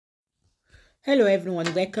Hello everyone,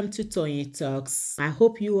 welcome to Tony Talks. I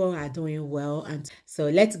hope you all are doing well, and so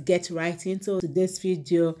let's get right into today's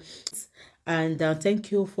video. And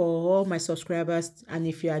thank you for all my subscribers, and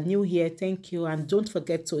if you are new here, thank you, and don't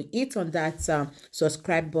forget to hit on that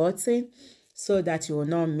subscribe button so that you will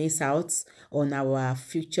not miss out on our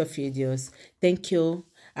future videos. Thank you,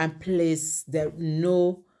 and please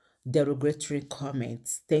no derogatory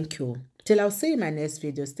comments. Thank you. Till I'll see you in my next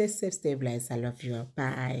video. Stay safe, stay blessed. I love you.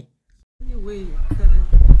 Bye. Any way you can,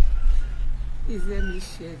 please let me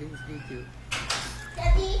share this video.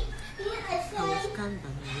 Dabi, I was scammed by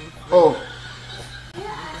my own friend. Oh.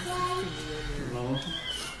 No.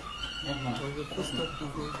 It was a post-op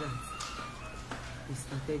business that we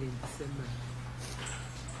started in December.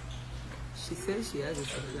 She said she has a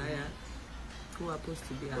supplier who happens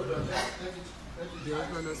to be her husband. The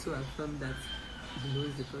husband also affirmed that he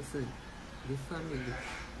knows the person, the family.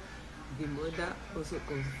 The mother also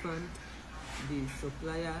confirmed the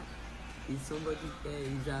supplier is somebody,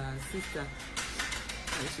 is her sister,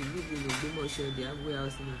 and she lives in Ogbomosho. They have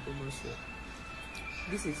warehouse in Ogbomosho.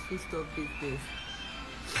 This is food stuff business.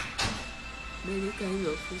 Many kinds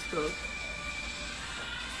of food stuff.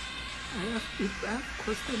 I have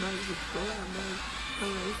customers before, and I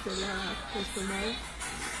seller, I have customers.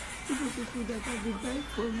 People that have been buying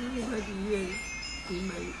for me over the years in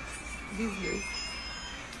my business.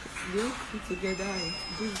 We all come together and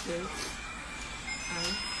business,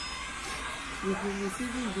 and we've been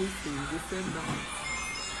receiving this in December.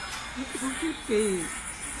 People keep paying. I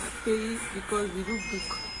pay because we do book.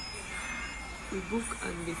 We book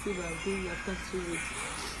and receive our bill after 2 weeks.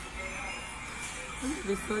 All of a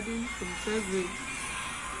sudden, from February,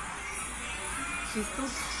 she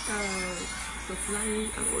stopped supplying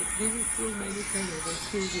and was giving so many kind of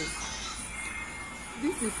excuses.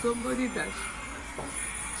 This is somebody that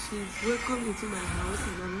she's welcome into my house,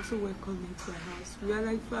 and I'm also welcome into her house. We are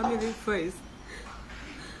like family first.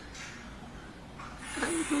 I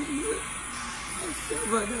don't know. I said,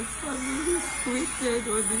 but the family created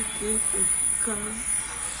all these things to come.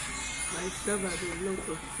 Myself and a lot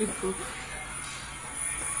of people.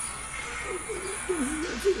 There's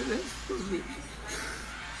nothing left for me.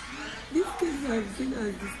 This case has been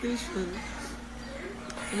at the station.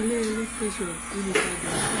 LA station in the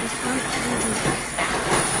past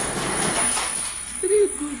 3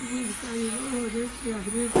 good weeks, and you know, honestly, I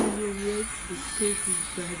don't know where the case is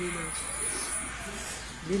driving us.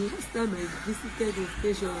 The last time I visited the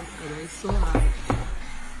station and I saw her,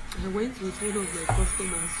 I went with one of my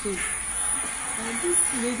customers too. And this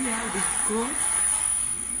lady had the guts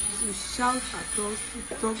to shout at us, to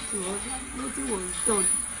talk to us, and nothing was done.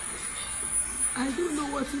 I don't know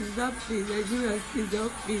what is happening. Nigeria please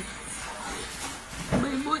help me.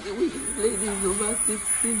 My money with this lady is over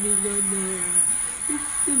 60 million naira.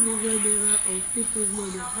 60 million naira of people's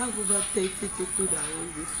money. I have over 30 people that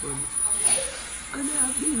own this money. And I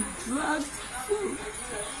have been dragged from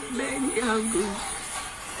many angles.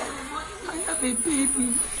 I have a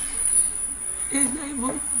baby. A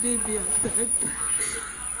 9-month baby at that.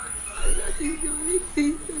 And that is the only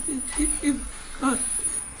thing that is keeping me up.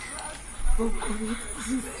 I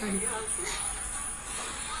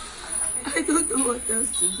don't know what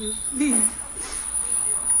else to do. Please,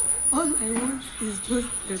 all I want is just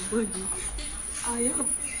my money. I have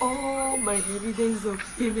all my evidence of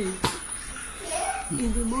payment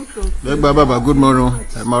in the month of Good morning.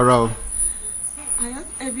 Tomorrow. I have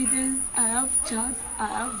evidence, I have chats, I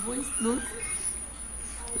have voice notes.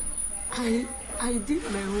 I did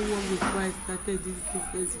my homework before I started this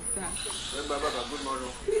business with her.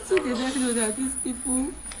 Little did I know that these people,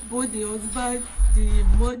 both the husband, the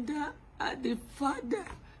mother, and the father,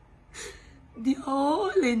 they are all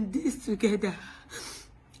in this together.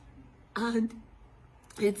 And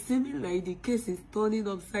it's seeming like the case is turning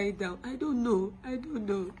upside down. I don't know. And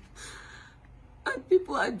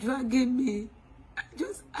people are dragging me.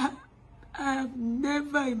 I have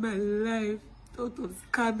never in my life thought of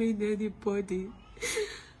scamming anybody.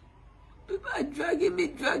 People are dragging me,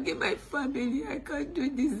 dragging my family. I can't do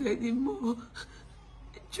this anymore.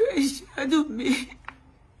 Try shadow me.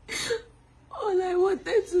 All I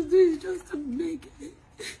wanted to do is just to make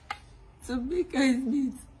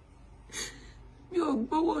ends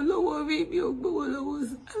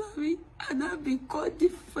meet. And I've been called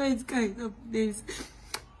different kind of names.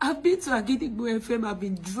 I've been to Agidigbo FM. I've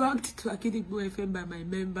been dragged to Agidigbo FM by my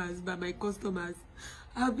members, by my customers.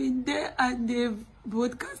 I've been there and they've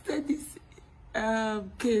broadcasted this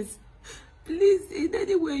case. Please, in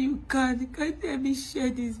any way you can let me share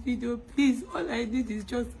this video, please. All I need is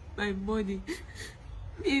just my money.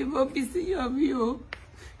 Me, see you.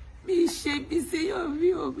 mi ṣe bí séyàn rí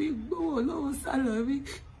omi gbówó lọ́wọ́ sálọ.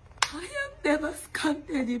 I have never scammed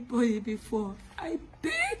anybody before. I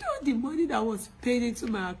paid all the money that was paid into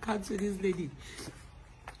my account to this lady.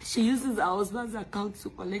 She uses her husband's account to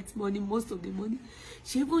collect money, most of the money.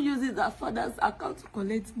 She even uses her father's account to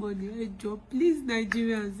collect money. Hey, Joe, please,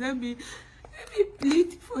 Nigerians, let me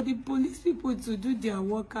plead for the police people to do their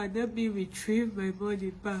work and let me retrieve my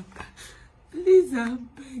money back. Please, I'm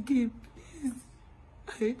begging, please.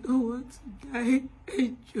 I don't want to die.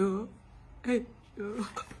 Hey, Joe. Hey, Joe.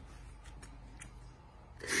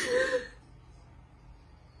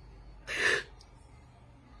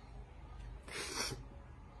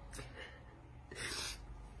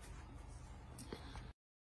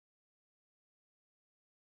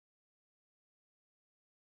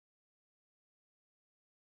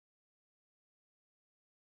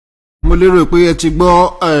 mo lérò pé ẹ ti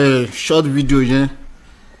gbọ́ short video yẹn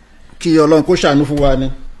kí Ọlọ́run kó ṣàánú fún wa ni.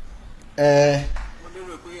 mo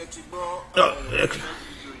lérò pé ẹ ti gbọ́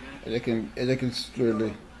ẹ jẹ́ kí n slow lé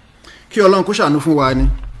kí Ọlọ́run kó ṣàánú fún wa ni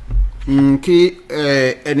kí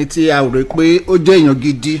ẹni tí a rò pé ó jẹ́ èèyàn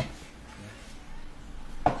gidi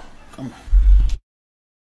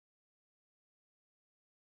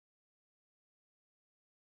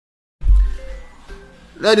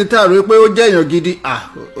lẹ́ni tá a rò pé ó jẹ́ èèyàn gidi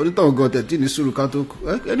onítàn gan tẹ̀tí ní sùúrù ká tó kù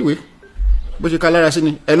anyway bó ṣe ká lára sí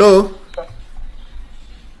ni. Hello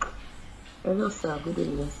sir, good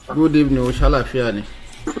evening sir. Good evening o ṣàlàfíà ni.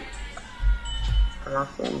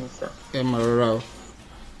 Àlàáfíà ni sir. Ẹ máa rọra o.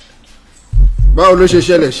 Báwo ló ṣe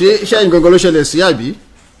ṣẹlẹ̀? Ṣé iṣẹ́ yín gangan ló ṣẹlẹ̀ sí àbí?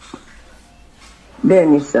 Bẹ́ẹ̀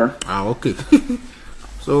ni sir. Okay.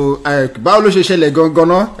 So báwo ló ṣe ṣẹlẹ̀ gangan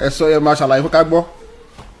náà? Ẹ sọ ẹ máa ṣàlàyé fún ká gbọ́.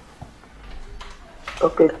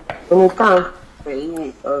 Okay, anytime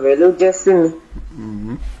ọ̀rẹ́ ló jẹ́ sí mi.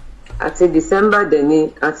 Àti December dẹ̀ ni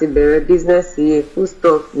àti bẹ̀rẹ̀ business yìí full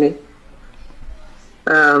stop ni.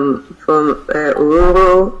 From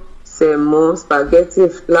òróró, sẹ̀mó, spaghetti,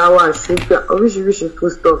 flour, sugar, oríṣiríṣi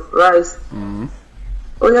food stuff, rice.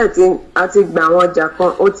 Ó dẹ̀ ti àti gba àwọn ọjà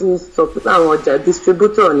kan, ó ti supply àwọn ọjà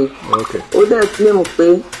distributor ni. Ó dẹ̀ claim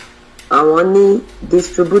pé àwọn ní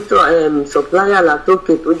distributor supplier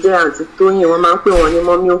látòkè tó jẹ́ àǹtí Tóyìn, wọ́n máa ń pè wọ́n ní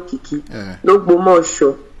mọ́mí òkìkí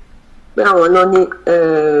l'Ógbómọ̀ṣọ́, pé àwọn náà ní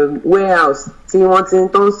warehouse tí wọ́n ti ń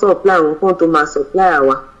tán supply àwọn fún tó máa supply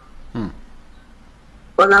àwa.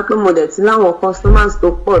 Ọlá pé mo dẹ̀ ti láwọn customers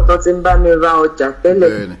tó pọ̀ tó ti ń bá mi ra ọjà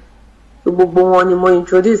tẹ́lẹ̀, gbogbo wọn ni mo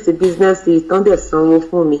introduce the business yìí tán dẹ̀ sanwó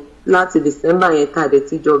fún mi láti December yẹn tá a dẹ̀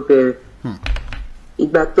ti jọ bẹ̀rẹ̀.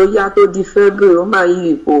 Ìgbà tó yá tó di February ó máa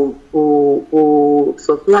yí kò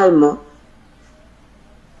supply mọ́.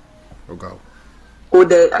 Kò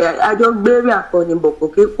dẹ̀ àjọ gbére àkọ́nìbọ̀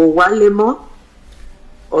kò wálé mọ́.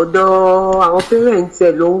 Ọ̀dọ̀ àwọn parents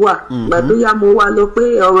ẹ̀ ló wà. Ìgbà tó yá mo wá lọ pé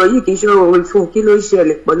ọ̀rọ̀ yìí kì í ṣe orin fún kí ló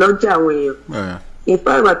ṣẹlẹ̀ pọ̀ lọ́jà àwọn èèyàn.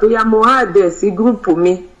 Ìfá ìgbà tó yá mo hàdẹ̀ sí gúrùpù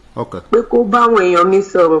mi pé kó bá àwọn èèyàn mi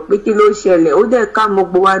sọ̀rọ̀ pé kí ló ṣẹlẹ̀. Ó dẹ̀ ká mo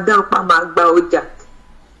gbowó dáhùn pa máa gba ọjà.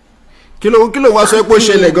 Kí ló wá sọ pé ó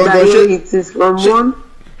ṣẹlẹ̀ gangan ṣe. It is from one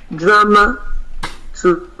drama to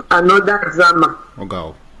another drama.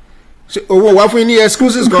 Ṣé owó wá fún yín ní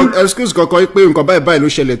excuse kankan pé nǹkan báyìí ló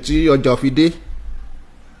ṣẹlẹ̀ tí ọjà ò fi dé?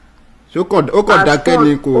 Ṣé ó kàn dákẹ́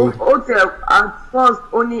ni kò. Ó tẹ at first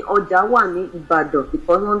ó ní ọjà wà ní Ìbàdàn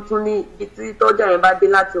because wọ́n tún ní ibi tí tọ́jà yẹn bá dé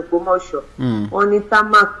láti Ògbómọ̀ṣọ́. Wọ́n ní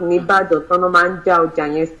tarmac ní Ìbàdàn tán máa ń já ọjà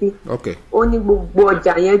yẹn sí. Ó ní gbogbo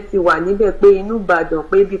ọjà yẹn ti wà níbẹ̀ pé inú Ìbàdàn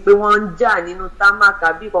pé ibi pé wọ́n ń jà nínú tarmac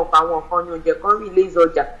àbí kankan àwọn kan ní oúnjẹ kan release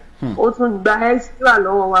ọjà. Ó tún gba extra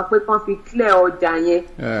lọ́wọ́ wa pé kán fi clear ọjà yẹn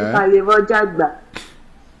nípa lè rọ́jà gbà.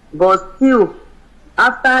 But still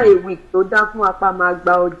after a week tó dá fún apá máa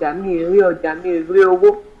gba ọjà mi rí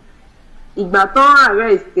owó. Ìgbà tán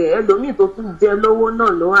arrest ẹlòmíì tó tún jẹ lówó náà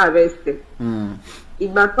ló arrest.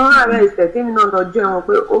 Ìgbà tán arrest tí mi náà lọ́jọ́ ẹ̀wọ̀n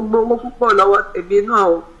pé ó gbówó púpọ̀ lọ́wọ́ tèmi náà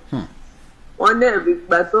o. Wọ́n náà rí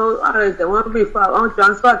ìgbà tó arrest wọ́n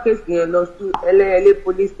transfer case yẹn lọ sí Ẹlẹ́yẹlé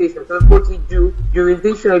police station tó kó ti ju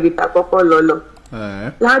jurisdiction ibi tá kọ́kọ́ lọ.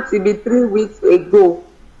 Láti ibi 3 weeks ago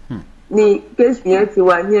ni kéèsì yẹn ti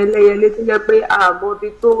wà ní Ẹlẹ́yẹlé tó jẹ́ pé àmọ́bi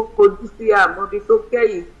tó kojú sí àmọ́bi tó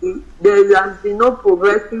kẹ́yìn sí. There has been no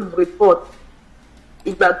progressive report.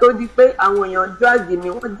 Ìgbà tó di pé àwọn èèyàn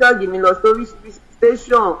wọ́n drag mi lọ sórí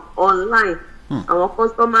station online. Àwọn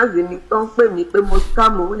customers mi tó ń pè mí pé mo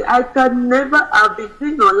scam o. I can never have been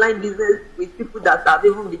doing online business with people that have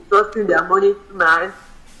even been trusting their money to my hands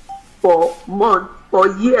for months, for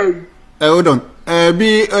years. Hold on.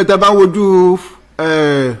 Bí ẹ bá wojú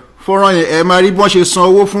fọ́nrán yẹn ẹ máa rí bọ́n ṣe san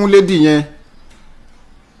owó fún lady yẹn.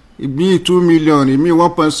 Ìmí 2 million, ìmí 1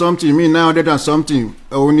 point something, ìmí 900 and something.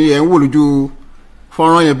 Òun ni ẹ̀ ń wò lójú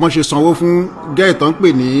fọ́nrán yẹn bọ́n ṣe sanwó fún gẹ́ẹ̀ tó ń pè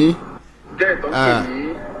ní.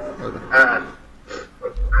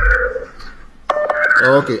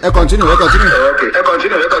 Okay, continue.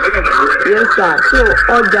 Yes sir, so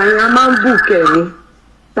ọjà yẹn a máa ń bù kẹ́ni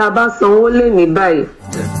tá a bá sanwó lé ní báyìí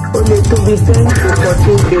ó lè tó bí 10 to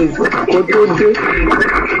 14 days kó tó dé.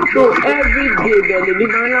 So every day bẹ́ẹ̀ lèmi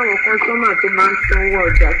máa ń láwọn customer tó máa ń sanwó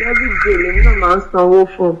ọjà, every day lèmi náà máa ń sanwó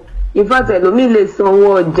fún. In fact ẹlòmíì lè sanwó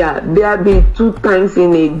ọjà bí a bí 2 times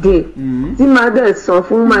in a day tí máa dẹ̀ san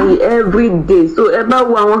fún máa yí every day. So ẹ bá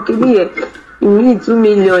wo àwọn kìíní yẹn ìmí 2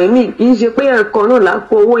 million ìmí kì í ṣe pé ẹ̀kan náà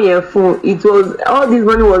lápò owó yẹn fún. It was all this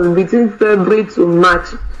money was between February to March.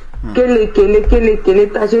 Kélekèlé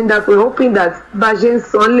tá a ṣe ń dákun hoping that bá a ṣe ń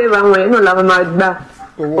san léra wọn yẹn náà la máa gba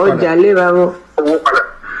ọjà léra wọn.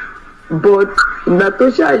 But ìgbà tó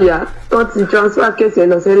ṣàyà tó ti transfer case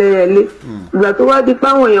lọ sẹ́lẹ̀yẹlé ìgbà tó wá di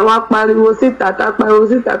páwọn èèyàn wá pariwo síta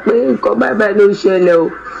pé nǹkan báyìí ló ń ṣẹlẹ̀ o.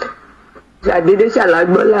 Ṣàdédé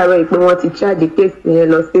ṣàlágbọ́ láàárọ̀ ìpé wọ́n ti charge case yẹn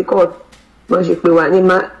lọ sí court. Wọ́n ṣe pé wà ní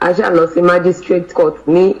aṣá lọ sí magistrate court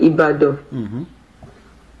ní Ìbàdàn.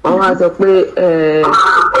 Wọ́n wá sọ pé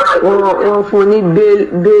wọ́n fún ní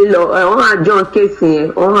bail wọ́n adjourn case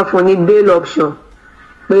yẹn wọ́n wá fún ní bail option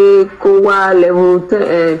pé kó wá level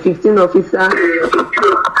 15 officer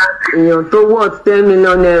èèyàn tó worth 10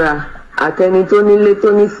 million naira àtẹni tó nílé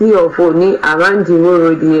tó ní sí ọ̀fọ̀ ní around the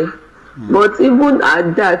road yẹn. But even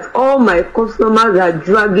at that, all my customers are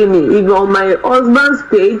dragging me. Even on my husband's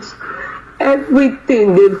page,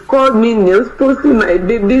 everything they've called me nails, posting my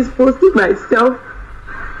babies, posting myself.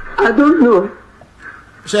 I don't know.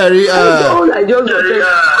 Sherry,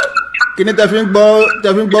 kí ni tẹ́ fi ń gbọ́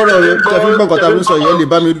kọ́ta fi ń sọ yẹn lè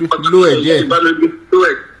bá mi lò ẹ̀ díẹ̀.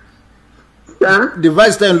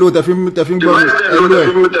 Device ten lo tẹ́ fi ń gbọ́ mi ẹ lò ẹ̀.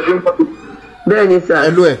 Bẹ́ẹ̀ni sir.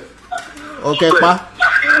 Ẹ lò ẹ̀. Okay pa.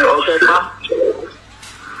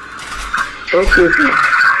 Okay sir.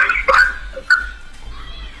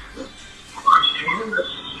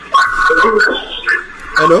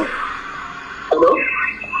 Hello.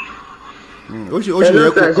 Ó ṣe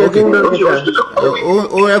ẹ̀kọ́ okay.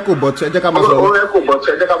 Ó ẹ̀kọ́ but ẹ jẹ́ ká máa sọ̀rọ̀.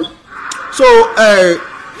 So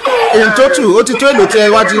in total ó ti tó èlò tí ẹ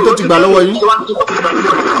wá tó ti gbà lọ́wọ́ yín.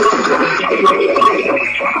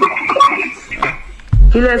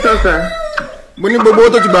 Kí lẹ sọ sà? Mo ní gbogbo owó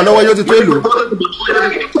tó ti gbà lọ́wọ́ yóò ti tó èlò.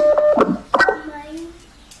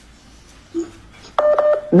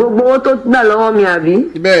 Gbogbo owó tó gbà lọ́wọ́ mi àbí?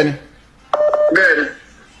 Bẹ́ẹ̀ni.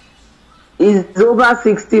 Is over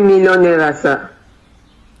 60 million naira, sir.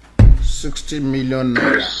 60 million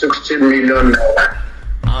naira.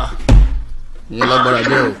 Ìyẹn lágbára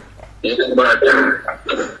díẹ̀ o.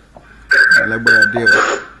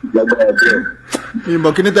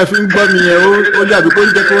 Ìmọ̀ kí ní tẹ́ fi ń gbọ́ mi yẹn ó dàbí kó ń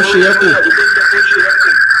jẹ́ kó ṣe ẹ́kò.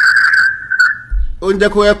 Ó ń jẹ́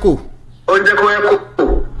kó ẹ́kò.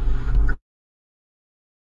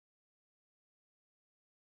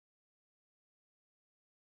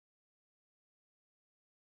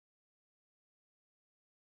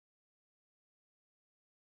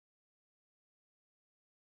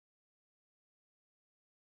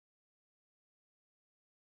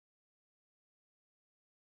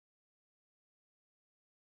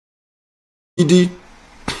 Gidi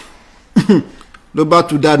ló bá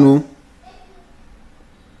tú dànù.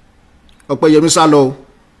 Ọpẹ́yẹmí sá lọ.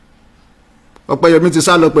 Ọpẹ́yẹmí ti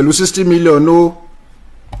sá lọ pẹ̀lú 60 million o.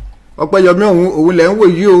 Ọpẹ́yẹmí òun lẹ̀ ń wò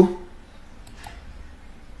yìí o.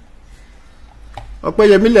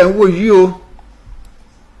 Ọpẹ́yẹmí lẹ̀ ń wò yìí o.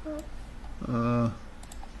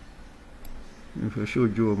 Ìfẹ́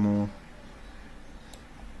ṣojú ọmọ wọn.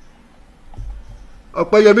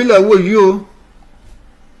 Ọpẹ́yẹmí lẹ̀ ń wò yìí o.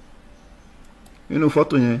 Nínú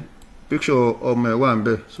fọ́tò yẹn picture ọmọ ẹ̀ wà ń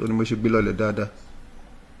bẹ̀ so ni mo ṣe gbé lọlẹ̀ dáadáa.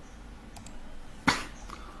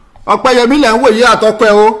 Ọpẹ́yẹmí lẹ̀ ń wò yí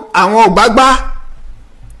àtọ́pẹ́ o àwọn ògbágbá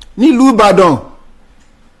nílùú Ìbàdàn.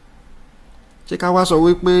 Ṣé ká wá sọ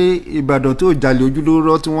wípé Ìbàdàn tó jalè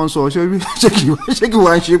ojúlówó tí wọ́n ń sọ ṣé kí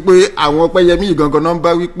wá ń ṣe pé àwọn Ọpẹ́yẹmí gangan náà ń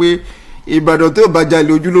bá wípé Ìbàdàn tó bá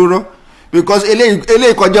jalè ojúlówó because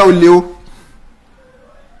eléyìí kọjá olè o.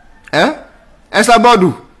 Ẹ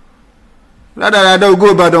sábọ́ọ̀dù rádaràdà ògo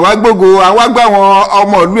Ìbàdàn wá gbógo àwọn àgbà wọn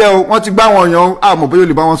ọmọ ìlú ẹ wọ́n ti gbá wọn yan àmọ́ bóyá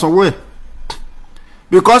olè bá wọn sanwó ẹ̀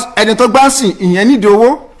because ẹni tó gbá sìn ìyẹn nídìí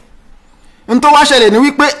owó n tó wá ṣẹlẹ̀ ní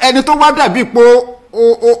wípé ẹni tó wá dàbí pé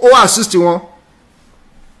ó assist wọn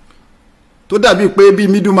tó dàbí pé bíi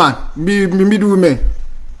middleman bíi middlewoman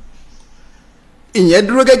ìyẹn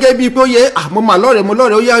dúró gẹ́gẹ́ bíi pé ó yẹ mo mà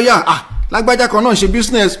lọ́rẹ̀ẹ́ ó yá lágbájá kan náà ṣe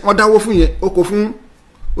business wọ́n dáwó fún yẹn ó kò fún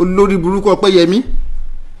olórí burúkú Ọpẹ́yẹmí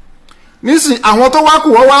nísìn àwọn tó wá kù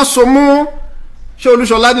wọ́n wá so mú ṣé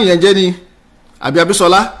Olúṣọlá nìyẹn jẹ́ ni àbí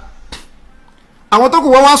Abisola àwọn tó kù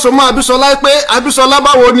wọ́n wá so mọ́ Abisola pé Abisola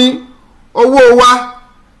báwo ni owó wa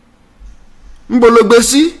ń bologbe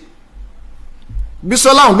sí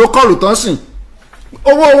Bisola òun ló kọlù tán sìn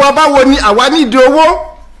owó wa báwo ni àwa nídìí owó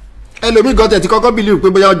ẹlòmíì gan tẹ̀ ti kọ́kọ́ bìlì pé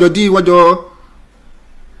bóyá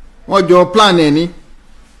wọ́n jọ plan ẹ̀ ni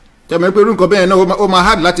tẹ̀mọ́ pé irú nǹkan bẹ́ẹ̀ náà ó máa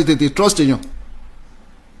hard láti tètè trust èèyàn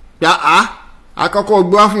yà á àkọ́kọ́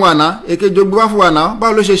gbé wá fún wa náà èkejì gbé wá fún wa náà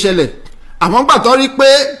báwo ló ṣe ṣẹlẹ̀ àmọ́ gbà tó rí pé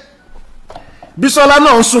Bisola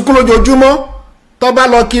náà ń sunkún lójoojúmọ́ tó bá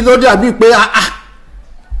lọ kí ló dàbí pé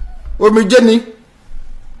omijé ni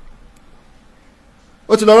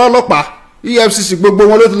ó ti lọ rọ́lọ́pàá EFCC gbogbo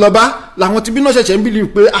wọn ló ti lọ bá làwọn tí bí náà ṣẹ̀ṣẹ̀ ń bìlì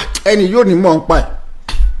pé ẹni yóò ní mọ̀ ń pa ẹ̀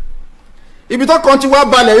ibi tó kan ti wá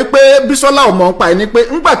balẹ̀ wípé Bisola ò mọ̀ ń pa ẹ̀ ni pé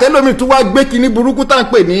ńgbà tẹ́lómi tó wá gbé kinní burúkú tá à ń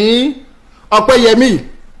pè ní Ọpẹ́yẹmí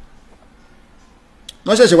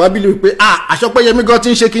wọ́n ṣẹ̀ṣẹ̀ wá bìlì pé àṣẹ Ọpẹ́yẹmí gan ti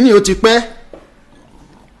ń ṣe kinní ó ti pẹ́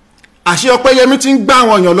àṣẹ Ọpẹ́yẹmí ti ń gbá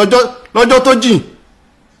àwọn èèyàn lọ́jọ́ tó jìn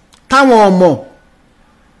táwọn ọmọ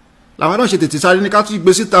làwọn náà ṣe tètè sáré ní ká tún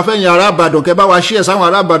gbé síta fẹ́yìn ará Ìbàdàn kẹ́ bá wa ṣí ẹ̀ sáwọn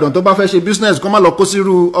ará Ìbàdàn tó bá fẹ́ ṣe business kó má lọ kó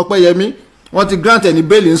sírú Ọpẹ́yẹmí wọ́n ti grant ẹ̀ ní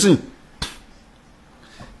bẹ́ẹ̀lì ńsìn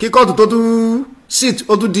kí kóòtù tó tún sit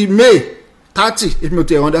ó tún di May 30 èmi ò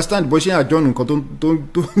tiẹ̀ understand bó ṣe ń àjọ nǹkan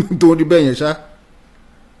tó ń rí bẹ́ẹ̀ yẹn ṣá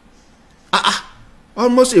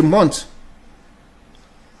almost a month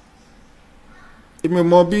èmi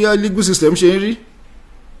mọ bí legal system ṣe ń rí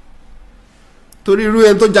torí irú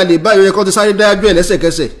ẹni tó jalè báyìí ẹ̀kọ́ ti sáré dájú ẹ̀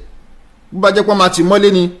lẹ́sẹ̀kẹsẹ̀ bó bá jẹ́ pọ́n máa ti mọ́lé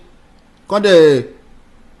ni kọ́ dẹ̀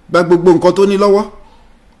gba gbogbo nǹkan tó ní lọ́wọ́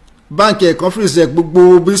báǹkì ẹ̀kan fìrìsẹ̀ gbogbo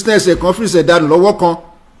business ẹ̀kan fìrìsẹ̀ dànù lọ́wọ́ kan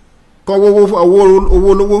kọ́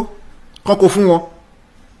owó lówó kan kò fún wọn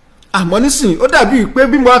àmọ́ nísìnyí ó dàbí pé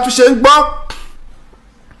bí mo tún ṣe ń gbọ́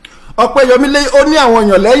Ọpẹ́yẹmí ó ní àwọn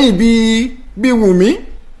èèyàn lẹ́yìn bíi Wùmí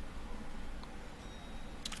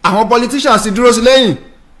àwọn politicians ti dúró sí lẹ́yìn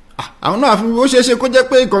àwọn náà ó ṣeé ṣe kó jẹ́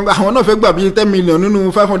pé àwọn náà fẹ́ gbà bíi 10 million nínú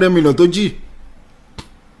 500 million tó jì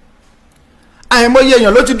àìmọye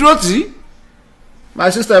èèyàn ló ti dúró tì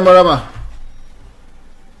my sister Emorama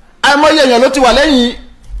àìmọye èèyàn ló ti wà lẹ́yìn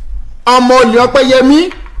ọmọ olè Ọpẹ́yẹmí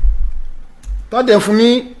tọ́dẹ̀ fún ní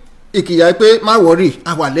ìkìyà pé má wọ́rì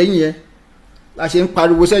àwà lẹ́yìn ẹ la ṣe ń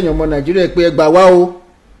pariwo sẹ́yìn ọmọ Nàìjíríà pé ẹ gbà wá o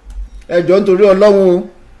ẹjọ́ nítorí Ọlọ́run o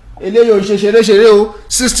eléyìí ò ń ṣe ṣeré o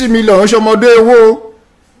 60 million ń ṣọmọdé owó o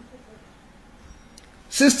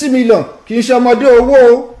 60 million kì í ṣọmọdé owó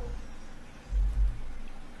o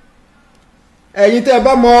ẹ̀yin tẹ́ ẹ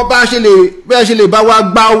bá mọ bẹ́ẹ̀ ṣe lè bá wa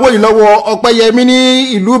gba owó yìí lọ́wọ́ Ọpẹ́yẹmí ní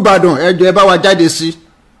ìlú Ìbàdàn ẹ jọ̀ọ́ ẹ bá wa jáde sí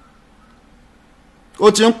ó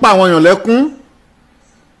ti ń pa àwọn èèyàn lẹ́kún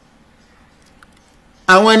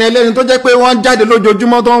àwọn ẹni ẹlẹ́ni tó jẹ́ pé wọ́n jáde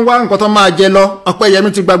lójoojúmọ́ tó ń wá nǹkan tó máa jẹ lọ Ọpẹ́yẹmí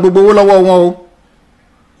ti gba gbogbo owó lọ́wọ́ wọn o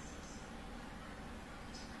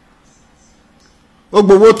ó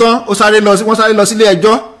gbowó tán wọ́n sáré lọ sílé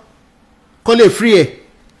ẹjọ́ kó lè free ẹ̀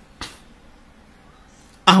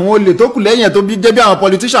àwọn olè tó kù lẹ́yìn ẹ̀ tó bí jẹ́ bí àwọn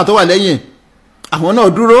politician tó wà lẹ́yìn àwọn náà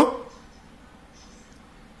dúró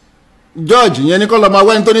George yẹn ní kó lọ máa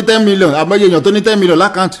wẹ́ni tó ní 10 million àmọ́yé èèyàn tó ní 10 million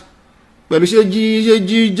lákàntì pẹ̀lú ṣé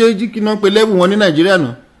jí kí náà pe lẹ́bù wọn ní Nàìjíríà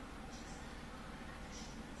náà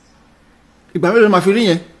ìgbà mélòó máa fi rí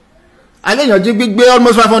yẹn alẹ́ èèyàn jí gbígbé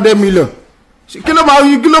almost 500 million kí ló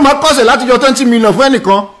máa kọ́sẹ̀ láti yọ 20 million fún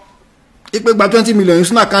ẹnìkan ipe gba 20 million yìí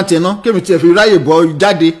sínú àkáǹtì ẹ̀ náà kémi tiẹ̀ fi ráyè bọ́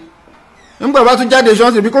jáde nígbà bá tún jáde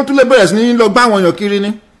ṣọ́ọ̀ṣì ibi kó tún lè bẹ̀rẹ̀ sí ní lọ gbá àwọn èèyàn kiri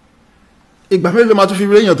ní ìgbà mélòó máa tún fi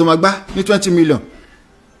rí èèyàn tó máa gbá ní 20 million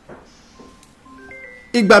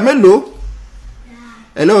ìgbà mélòó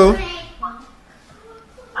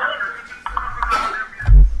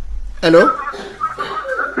hello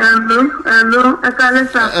ẹ kálẹ́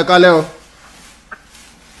sà. ẹ kálẹ́ o.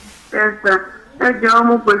 ẹ sà ẹ jọ̀ọ́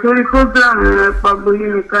mo pè sórí prógráàmù ẹ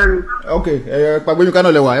pàgbóyún nìkan ni. ok ẹ pàgbóyún nìkan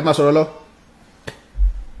náà lẹ wà ẹ máa sọ̀rọ̀ lọ.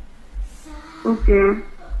 ok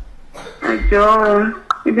ẹ jọ̀ọ́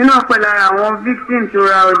ìdí náà pẹ̀lú ara àwọn victim tó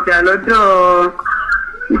ra ọjà lọ́dọ̀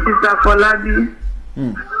Mrs. Afọlábí.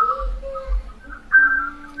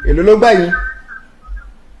 èló ló gbà yín.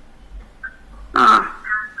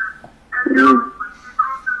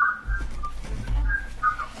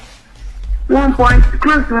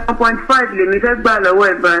 close to 1.5 lèmi fẹ́ gbà lọ́wọ́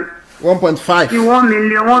ẹ̀ báyìí. 1.5. ti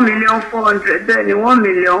 1,400,000 bẹ́ẹ̀ ni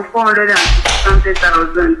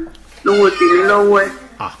 1,460,000 lówó tèmi lọ́wọ́ ẹ̀.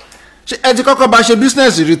 ṣé ẹ ti kọ́kọ́ bá ṣe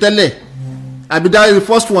bísínẹ́sì rí tẹ́lẹ̀ àbí dá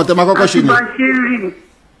first one tẹ́ máa kọ́kọ́ ṣe ni. àti bá ṣe rí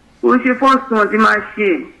o ṣe first one ti máa ṣe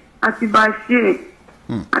àti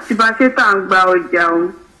bá ṣe tá à ń gba ọjà o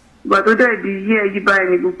ìgbà tó dẹ̀ di yí ẹyí báyìí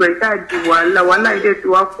ni gbogbo ẹ̀ ṣáà di wàhálà yìí dẹ̀ ti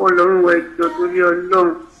wá pọ̀ lọ́rùn ẹ̀jọ̀ torí Ọlọ́run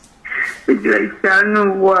ẹjọ́ ìṣàánú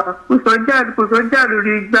wa kò sọ́jà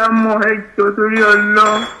lórí igbá mọ́ ẹjọ́ torí ọlọ́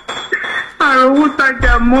àròwó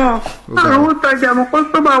tajà mọ́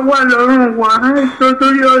kọ́sọ́mà wà lọ́rùn wa ẹjọ́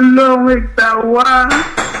torí ọlọ́run ẹgbà wá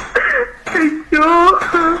ẹjọ́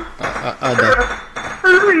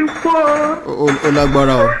lórí pọ̀.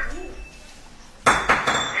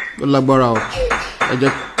 Ó lágbára o ẹ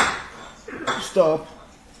jẹ́ stop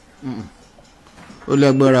ó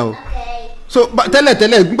lágbára o. So tẹ́lẹ̀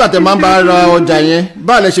nígbà tẹ́ máa ń bá ra ọjà yẹn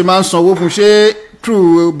báà lẹ ṣe máa ń sanwó fún ṣé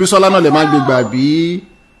true Bísọ́lá náà lè máa gbé gbà bí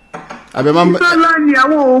abẹ máa ń. Bísọ́lá ni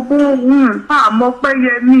àwọn oògùn àmọ́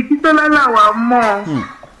pẹ́yẹmí Bísọ́lá làwà mọ̀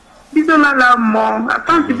Bísọ́lá la mọ̀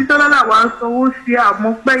àkáǹtì Bísọ́lá làwà ń sanwó sí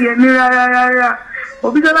àmọ́ pẹ́yẹmí rárá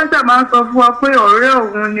Bísọ́lá ṣáà máa ń sọ fún wa pé ọ̀rẹ́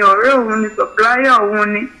òun ni supplier òun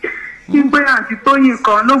ni gbígbé àti Tóyìn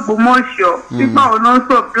kan l'Ógbómọ̀ṣọ́ nígbà ọ̀nà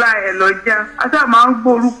supply ẹ̀ lọ́jà aṣá máa ń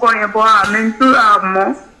gbórúkọ yẹn bọ àmì tó àmọ́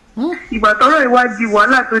ìgbà tọ́rọ̀ ìwádìí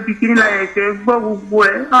wàhálà tó di kíní la ẹ̀ṣẹ̀ gbọ́ gbogbo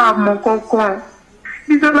ẹ̀ àmọ́ kankan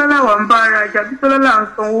Bísọ́lá làwọn ń bá ara jà Bísọ́lá là ń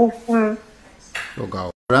sanwó fún un. ọ̀gá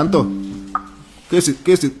ọ̀rántọ̀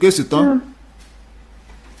kéèsì tán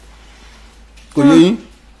kò yé yín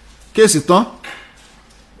kéèsì tán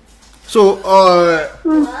so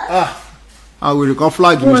àwọn èrè kan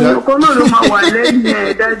flag mi ṣá. àwọn èèyàn kan náà ló máa wà lẹ́yìn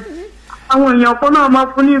ẹ̀ dájú àwọn èèyàn kan náà máa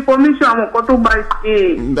fún ní information àwọn kan tó bá ṣe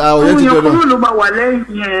àwọn èèyàn kan náà ló máa wà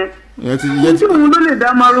lẹ́yìn ẹ̀ tí òun ló lè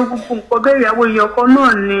dá máa ro gbogbo nǹkan bẹ́ẹ̀ ìyàwó èèyàn kan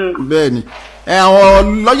náà ni. bẹ́ẹ̀ni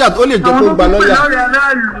àwọn lọ́ọ̀yà ó lè jẹ́ pé ó gba lọ́ọ̀yà. àwọn tó pè lọ́rẹ̀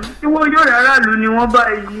aráàlú tí wọ́n yóò rẹ̀ aráàlú ni wọ́n bá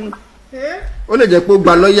yìí. ó lè jẹ́ pé ó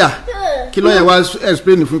gba lọ́ọ̀yà kí lọ́ọ̀yà wá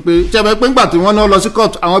explain fún pé tí a bẹ pé ńgbà tí wọ́n náà lọ sí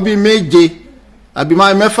court àwọn bíi méje àbí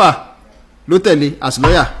mẹ́fà ló tẹ̀lé as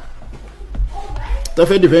lọ́ọ̀yà tó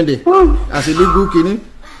fẹ́ dìfẹ́ǹdẹ̀ àti legal kìíní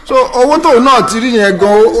so owó tóun náà ti rí yẹn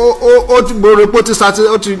gan ó ti gbòòrò pé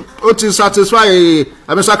ó ti satisfy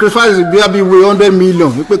àbí sacrifice bí i wé 100 million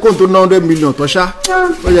wípé kóun tó ná 100 million tó ṣá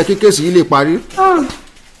ó yẹ kí kéèsì yìí lè parí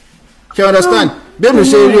ṣe understand bí mi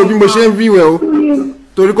ṣe rí o bí mo ṣe ń víwẹ̀ o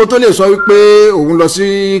torí kó tó lè sọ wípé òun lọ sí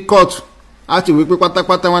court á ti wípé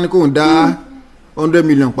pátápátá wọn ni kóun dá 100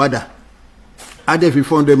 million padà á dẹ̀ fi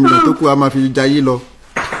 400 million tó kù á máa fi jayé lọ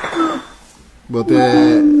but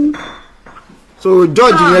so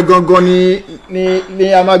George yẹn gangan ni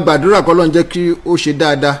a máa gbàdúrà kọ́ ló ń jẹ́ kí ó ṣe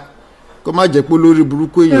dáadáa kó má jẹ́ pé lórí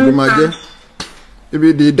burúkú èèyàn ló máa jẹ́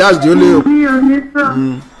ibi that's the only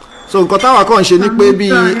so nǹkan táwa kàn ń ṣe ni pé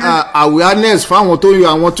bíi awareness fáwọn tó yọ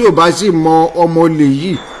àwọn tí ò bá sì mọ ọmọ olè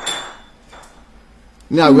yìí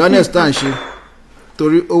ni awareness tá à ń ṣe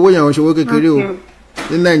torí owó yẹn ò ń ṣòwò kékeré o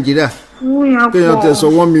ní Nàìjíríà kéèyàn tẹ̀ sọ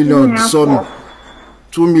 1 million sọnù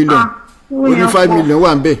 2 million ó ní 5 million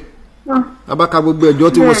wà ń bẹ̀ abáka gbogbo ẹjọ́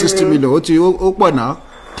tí wọ́n 60 million ó pọ̀ náà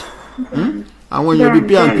àwọn èèyàn bíi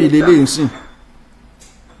P&P lélẹ́yìn sìn.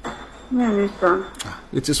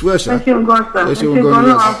 It is well ṣá ẹ ṣeun gan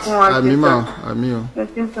ni àmì máa àmì o.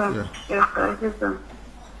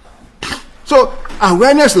 So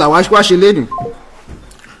awareness làwa wá ṣe lẹ́nu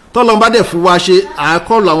tọ́lọ́ bá dẹ̀ fún wa ṣe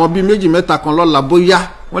àkọlù àwọn bíi méjì mẹ́ta kan lọ́la bóyá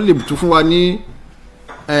wọ́n lè tún fún wa ní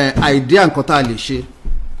idea nǹkan tá a lè ṣe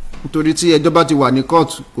nítorí tí ẹjọ́ bá ti wà ní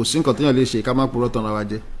court kò sí nǹkan téèyàn lè ṣe ká má purọ́ tán ara wa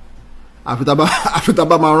jẹ àfi tá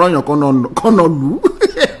bá máa rányàn kọ́nà lù ú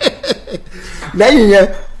lẹ́yìn yẹn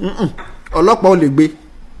ọlọ́pàá ò lè gbé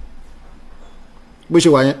bó ṣe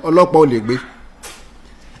wà yẹn ọlọ́pàá ò lè gbé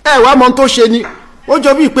wàá mọ tó ṣe ni ó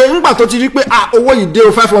jọ bíi pé ńgbà tó ti rí pé owó yìí dé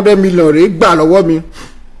o 500 million rèé gbà lọ́wọ́ mi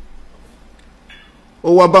ó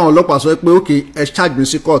wá báwọn ọlọ́pàá sọ pé ok ẹ charge mi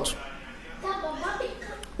sí court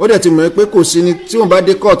ó dẹ̀ ti mọ̀ pé kò sí ni tí wọ́n bá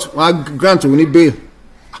dé court wọ́n á grant òun ní bail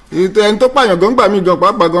ẹni tó pààyàn gan gbà mí gan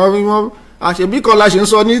pàápàá gan wọ́n àṣebí kan la ṣe ń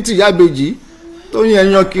sọ ní tìyábejì tó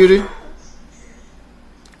yẹn yan kiri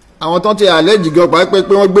àwọn tán ti àlẹ́jì gan pàápàá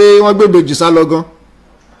pé wọ́n gbé bèjì sá lọ gan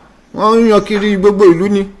wọ́n ń yan kiri gbogbo ìlú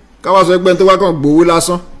ni káwá sọ pé tó wá kàn gbowó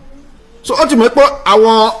lásán so ó ti mọ̀ pé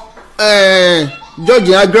àwọn judge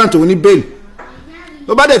yẹn á grant òun ní bail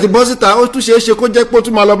tó bá dẹ̀ ti bọ́ síta ó tún ṣeé ṣe kó jẹ́ pé ó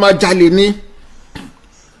tún máa lọ máa jalè ní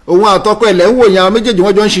òun àtọkọ ẹ̀ lẹ́wọ̀ yẹn àwọn méjèèjì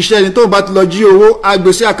wọ́n jọ ń ṣiṣẹ́ ni tóun bá ti lọ jí owó á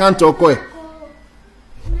gbé sí àkáǹtì ọkọ ẹ̀.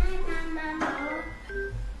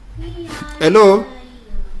 hello.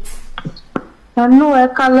 ẹnu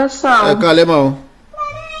ẹ̀ka lẹ́sà o. ẹ̀ka lẹ́mọ̀ o.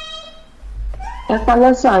 ẹ̀ka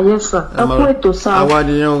lẹ́sà ayé sà ẹ kú ètò sá o. àwa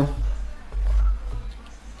nìyẹn o.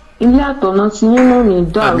 ilé àtọ̀nà ti yín náà ní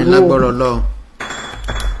dàrú o. àmì lágbọ́rọ̀ lọ́hùn.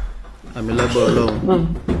 àmì lágbọ́rọ̀ lọ́hùn.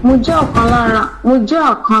 mo jẹ́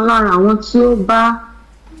ọ̀kan lára àwọn tí ó bá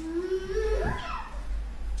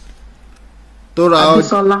tó ra ọjà.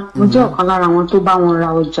 Àbísọ́lá mo jẹ́ ọ̀kan lára àwọn tó bá wọn ra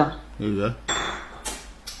ọjà.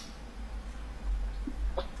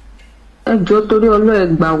 ẹ jọ̀ọ́ torí Ọlọ́run ẹ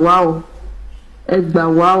gbà wá o, ẹ gbà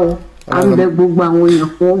wá o, à ń bẹ gbogbo àwọn èèyàn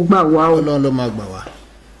kó gbà wá o. Ọlọ́run ló máa gbà wá.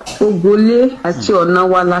 Ògbólé àti ọ̀nà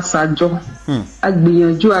wa lásàjọ, a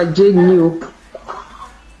gbìyànjú ajé ni o,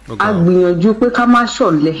 a gbìyànjú pé ká má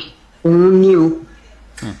ṣọ̀lẹ òun ni o,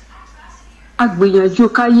 a gbìyànjú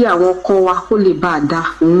ká yí àwọn kan wa kó lè bá a dá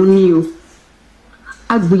òun ni o,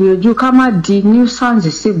 a gbìyànjú ká má di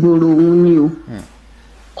nuisance sígboro òun ni o.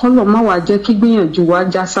 Kọ́lọ̀ má wàá jẹ́ kí gbìyànjú wa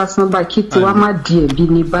já sásán báyìí kí tiwa má di ẹ̀bi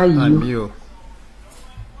ní báyìí o.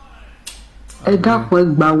 Ẹ dákun ẹ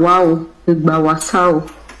gbà wá o, ẹ gbà wá sá o,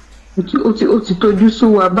 ó ti tójú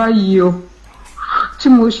sú wa báyìí o. Tí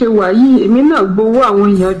mo ṣe wà yìí èmi náà gbowó àwọn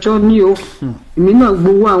èèyàn jọ ní o, èmi náà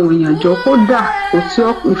gbowó àwọn èèyàn jọ, kódà kò sí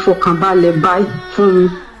ìfọ̀kànbalẹ̀ báyìí fún mi,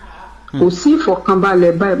 kò sí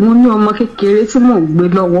ìfọ̀kànbalẹ̀ báyìí. Mo ní ọmọ kékeré tí mò ń gbé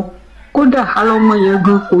lọ́wọ́, kódà ara ọmọ yẹn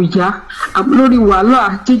gan kò yá lórí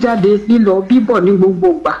wàhálà jíjáde lílọ bíbọ̀ ní gbogbo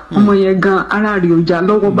ìgbà. Ọmọ yẹn gan ara rẹ̀ ò já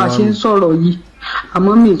lọ́wọ́ bá ṣe ń sọ̀rọ̀ yìí,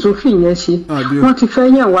 àmọ́ mi tó fìyẹn ṣe. Wọ́n ti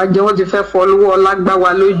fẹ́ yàn wá jẹ, wọ́n ti fẹ́ fọ́ lọ́wọ́ lágbá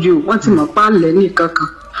wa lójú, wọ́n ti mọ̀ pálẹ̀ nìkan kan,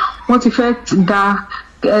 wọ́n ti fẹ́ da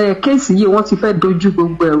kéèsì yìí, wọ́n ti fẹ́ dojú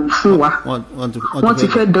gbogbo ẹ̀rù fún wa, wọ́n ti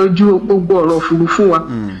fẹ́ dojú gbogbo ọ̀rọ̀ òfurufú fún wa.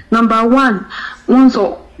 Number one, wọ́n sọ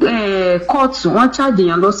kóòtù, wọ́n ṣáàjì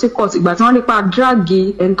èèyàn lọ sí kóòtù ìgbà tí wọ́n rí pa dráàgì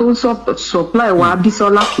ẹni tó ń supply wa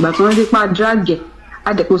Bísọ́lá, ìgbà tí wọ́n rí pa dráàgì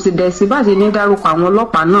adẹ̀kọ̀ sì dẹ̀ sí báyìí ní dárúkọ àwọn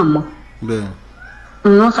ọlọ́pàá náà mọ́.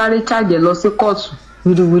 Wọ́n sáré ṣáàjì lọ sí kóòtù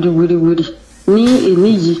wíríwíríwírí ní èní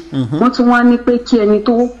yìí. Wọ́n tún wá ní pé kí ẹni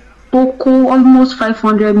tó kó almost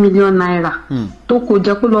 500 million naira tó kó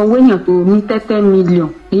jẹ́ kó lọ wéèyàn tó ní 30 million.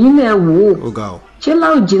 Èyí lẹ̀ wò ó, ṣé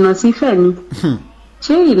láò jìnnà sífẹ̀ ni?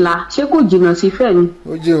 Ṣé ìlà ṣé kò jìnnà sífẹ̀ ni?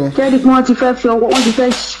 Kẹ́rí pé wọ́n ti fẹ́ fi ọwọ́, wọ́n ti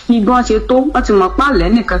fẹ́ fi bí wọ́n ṣe tó, wọ́n ti mọ̀ pálẹ̀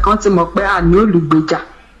nìkan kan, ti mọ̀ pé àní olùgbèjà.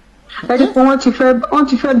 Kẹ́rí pé wọ́n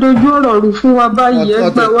ti fẹ́ dojú ọ̀rọ̀ rú fún wa báyìí. Ẹ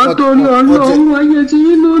gbà wá torí Ọlọ́run, ayé tí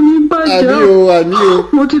yín ló ní bàjẹ́ o.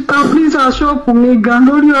 Mo ti ta freezer ṣọ́ọ̀pù mi gan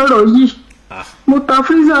lórí ọ̀rọ̀ yìí. Mo ta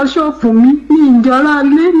freezer ṣọ́ọ̀pù mi ní ìjàrá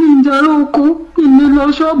ilé, ní ìjàrá oko, ìní lọ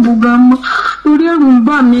ṣọ́ọ̀bù gan mọ́. Torí ẹ̀rù ń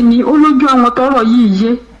bà mí ni, ó lójú àwọn tọ́rọ̀ yìí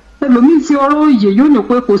yé. Ẹlòmíì tí ọ̀rọ̀ òye yóò ní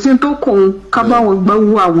pé kò sí tó kọ̀ òun ká báwọn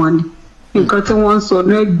gbáwó àwọn ni. Nǹkan tí wọ́n ń sọ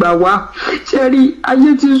ní ẹgbà wá. Ṣé rí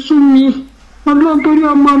ayé ti sú mi? Ọlọ́run torí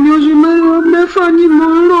ọmọ mi oṣù mẹ́fà ni mo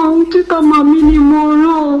rán, títọ́ ọmọ mi ni mo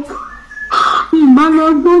rán. Ìbá lọ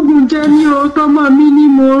gbógun jẹ ní ọ̀tọ́ ọmọ mi ni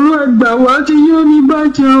mo rán. Ẹgbà wá tí yóò ní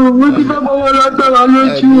bàjẹ́ o, wọ́n ti fẹ́ bọ́wọ́ lágbára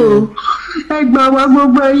lójú o. Ẹgbà wá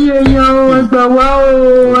gbogbo ẹyẹ èèyàn o, ẹgbà wá o,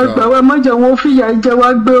 ẹgbà wá má jẹ́ wọn fìyà jẹ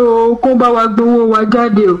wá gbé o, kó bá wa gbowó wa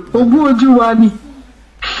jáde o. Ogún ojú wa ni,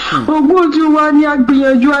 ogún ojú wa ni,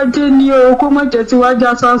 agbìyànjú ajé ni o, kó má jẹ́ tí wá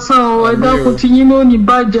já sásán o. Ẹ dákun tí yín ló ní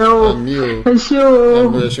bàjẹ́ o, ẹ ṣé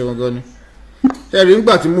o. Ẹ ṣé wọn gan ni. Ẹ rí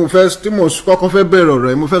nígbà tí mo kọ́kọ́ fẹ́ bẹ̀rẹ̀ ọ̀rọ̀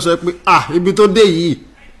yìí, mo fẹ́ sọ pé ibi tó dé yìí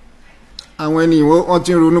àwọn ẹni wọ́n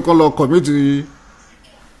ti ń ronú kán lọ kọ̀mítì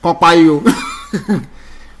kan páyé o.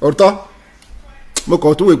 Ọ̀tọ̀ mo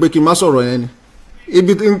kàn tó wè pé kí n má sọ̀rọ̀ yẹn ni.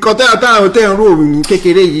 Ibi nǹkan táwọn tẹ́ ń rò ní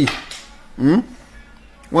kékeré yìí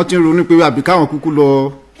wọ́n ti ń ronú pé àbí káwọn kúkú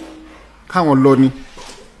lọ káwọn lọ ni.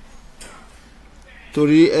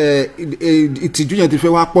 Torí ìtìjú yẹn ti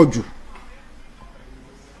fẹ́ wá pọ̀ jù.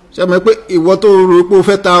 Ṣé mọ̀ pé ìwọ tó rò pé o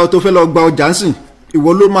fẹ́ ta tó fẹ́ lọ gba ọjà ń sìn, ìwọ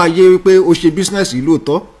ló máa yé pé o ṣe bísínẹ́sì yìí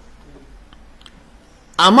lóòótọ́.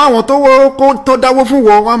 Àmọ́ àwọn tó dáwó fún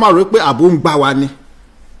wọn, wọ́n máa rò pé àbò ń gbá wa ni.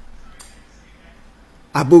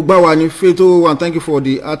 Àbò gbá wa ni. Fatal one, thank you for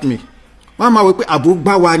the at me. Wọ́n máa wò pé àbò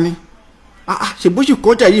gbá wa ni. Ṣe bó ṣì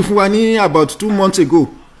kọjá yìí fún wa ní about 2 months ago.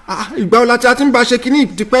 Ìgbà wo la ti ń bá ṣe kíní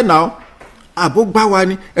ìdípẹ́ náà? Àbò gbá wa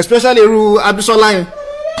ni, especially irú Abísọ́lá yẹn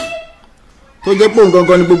tó jẹ́ pé òun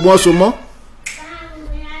gangan ni gbogbo wọn so mọ́.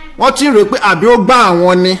 Wọ́n ti ń rò pé àbí ó gbá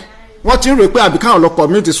àwọn ni, wọ́n ti ń rò pé àbí káwọn lọ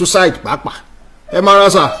community suicide pàápàá. Ẹ máa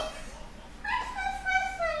rásà.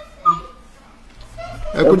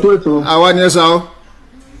 Ẹ kú tó àwa ni ẹ sá o.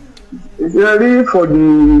 It's really for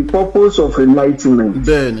the purpose of enlightenment.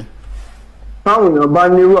 Bẹ́ẹ̀ni. Táwọn èèyàn bá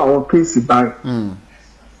nírú àwọn kéèsì báyìí,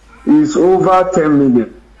 it's over 10 million.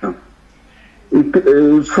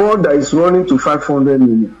 A fraud that is running to 500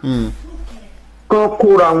 million. Kán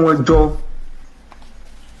kóra wọn jọ,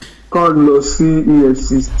 kán lọ sí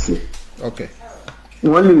EFCC.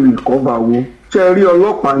 Wọ́n lè recover owó. Ṣé rí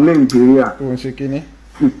ọlọ́pàá Nàìjíríà?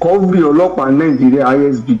 Recovery ọlọ́pàá Nàìjíríà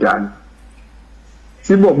ISB dání.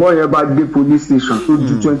 Tí bọ̀bọ́ yẹn bá dé police station tó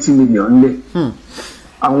ju 20 million lẹ̀,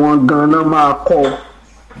 àwọn gan-an máa kọ́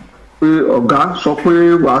pé ọ̀gá sọ pé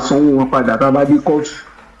wàá sanwó wọn padà tá a bá dé kóòtù,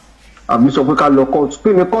 àbí sọ pé ká lọ kóòtù.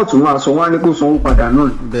 Pé ní kóòtù máa sọ wọ́n á ní kó sanwó padà náà.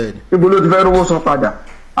 Níbo ló ti fẹ́ rówó san padà?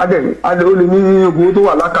 Adé ó lè ní owó tó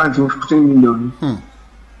wà lákàntì 15 million.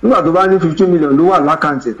 nígbà tó bá ní 15 million ló wà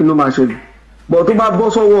lákàntì kí ló máa ṣẹlẹ̀ bọ̀ tó bá bọ́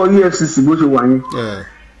sọ́wọ́ EFCC bó ṣe wà yẹn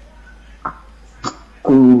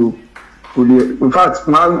kò lè in fact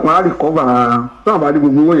wọ́n á recover táwọn bá dé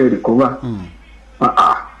gbogbo owó yẹn recover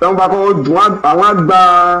táwọn bá kọ́ dùn àwọn àgbà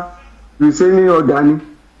gbèsè ní ọjà ni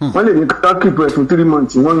wọ́n lè ní ká keep ẹ̀ fún 3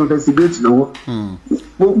 months wọ́n ń investigate lọ́wọ́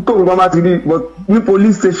tó nǹkan bá ti rí but ní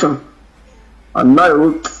police station aláì ó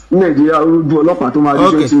ní Nàìjíríà ojú ọlọ́pàá tó máa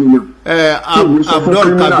rí 20 million. Abdul Kabru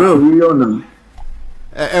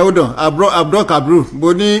hold on Abdul Kabru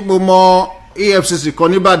mo mọ EFCC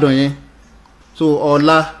kan nìbàdàn yẹn so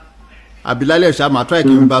ọ̀la àbílálẹ̀ ṣá máa try kí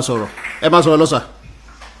n bá sọ̀rọ̀ ẹ má sọ̀rọ̀ lọ́sà.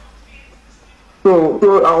 so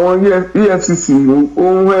àwọn EFCC ó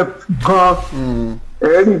ń help gan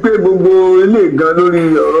ẹ rí i pé gbogbo ilé gan lórí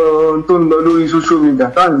ọ̀rọ̀ tó ń lọ lórí social media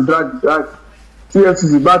tá à ń drag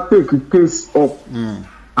EFCC bá take case up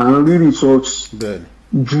and rí results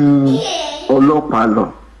ju ọlọ́pàá lọ.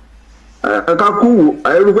 ẹ̀ka kú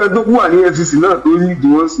ẹ̀rúfẹ́ tó kú wà ní EFCC náà tó ní ìdí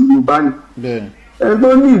wọn sí Yorùbá ni ẹ̀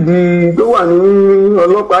tó ní ìdí tó wà ní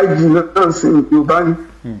ọlọ́pàá IG náà sí Yorùbá ni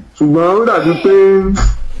ṣùgbọ́n ó dàbí pé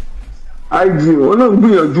IG wọn náà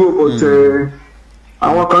gbìyànjú ọ̀tẹ̀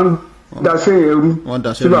àwọn kan daṣẹ́ yẹn rú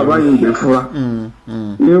tí bàbá yẹn gbẹ fúnra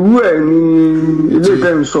irú ẹ̀ ni ilé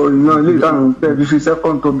ìtẹ́ ń sọ iná ilé ìdáhùn tẹ́ fi ṣe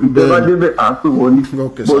second topic bẹ́ẹ̀ bá débẹ̀ à pè wọlé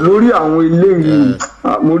bọ̀ lórí àwọn ilé yìí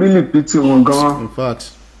mo rí lè pété wọn gan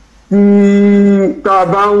tí tá a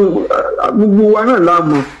bá ń gbogbo wa náà la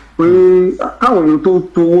mọ̀ pé káwọn èèyàn tó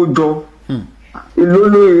towó jọ èlò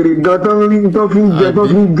ló èrè gan tó fi ń jẹ tó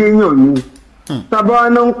fi ń géèyàn ni tábà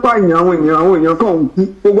náà ń pààyàn àwọn èèyàn kan ń kú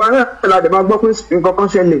gbogbo àwọn ẹ̀rọ máa gbọ́ pé nǹkan kan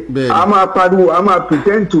ṣẹlẹ̀ a máa pariwo a máa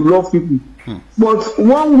pretend to love people but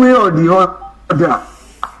one way or the other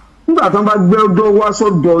nígbà tí wọ́n bá gbé ọdọ́ wá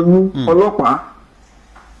sọ́dọ̀ ní ọlọ́pàá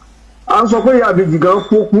à ń sọ pé ìyàbẹ̀jì gan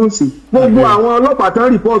pókún sí gbogbo àwọn ọlọ́pàá tán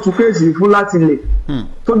rìpọ́ọ̀tù kéèsì fún láti lẹ̀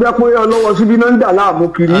tó jẹ́ pé ọlọ́wọ́ síbí náà ń dà láàmú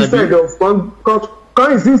kiri instead of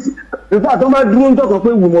kan insist nígbà tí wọ́n bá dúró ń tọkàn pé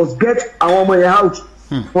we must get àwọn ọmọ yẹn out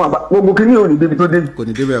gbogbo kí ni ò ní débi tó débi. kò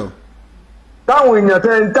ní débẹ̀ o. táwọn èèyàn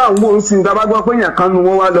tẹ́ ń táwọn mò ń sin tá a bá gbọ́ pé èèyàn kan nu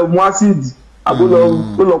wọn wá lọ mú ásíìdì àbó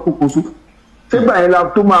lọ kókòsó ṣégbà yẹn la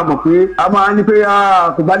tó máa mọ̀ pé a máa ní pé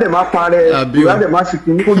kò bá dẹ̀ má parẹ́ kò bá dẹ̀ má ṣe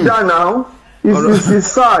kìíní kó dáná it's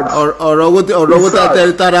sad. ọ̀rọ̀ owó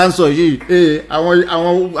tára ń sọ yìí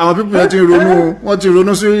àwọn pípọ̀ yẹn ti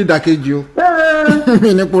ronú sí ìdàkejì o.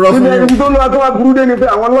 mi ní purọ́ fún yín. ibi tó lọ́wọ́ tó wá burú dé ni pé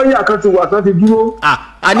àwọn lọ́ọ̀yà kan ti wà tán ti dúró.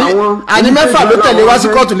 àní mẹ́fà ló tẹ̀lé wá sí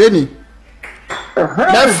kóòtù lẹ́nìí.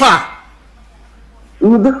 mẹ́fà.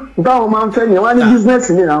 táwọn máa ń fẹ́ yẹn wá ní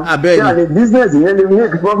bísínẹ́sì ni àwọn. yàrá ní bísínẹ́sì yẹn lè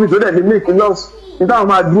make profit ó dẹ̀ lè make loss ní táwọn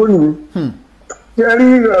máa dúró nìyẹn. ṣe rí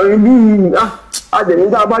ibi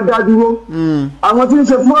àjẹ̀nígbà bá dá dúró. àwọn tí ń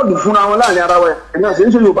ṣe fúlọ̀dù fúnra wọn láàrin ara wa ẹ̀ náà ṣe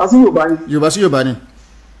ń ṣe Yorùbá sí Yorùbá ni. Yorùbá sí Yorùbá ni.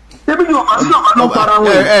 Ebi Yorùbá sí Yorùbá ló para wọn.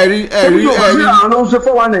 ẹ̀rí àwọn ló ń ṣe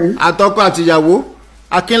fọwọ́ nìyí. àtọkọ àtìyàwó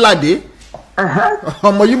Akínládé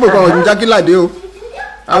ọmọ Yíbò kan ọdún Jákínládé o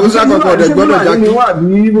Haúsá kankan ọdẹ gbọ́dọ̀ Jákí.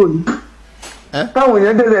 táwọn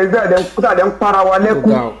èèyàn dé tàdé ń para wa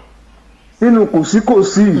lẹ́kùn nínú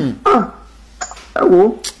kòsíkòsí ẹ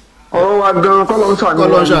wo ọ̀rọ̀ wa gan kọ́lọ́ ń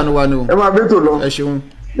ṣàánú wa ni ẹ máa bẹ́tò lọ. ẹ ṣeun.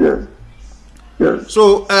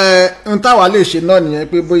 so n táwa lè ṣe náà nìyẹn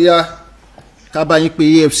pé bóyá ká bá yín pé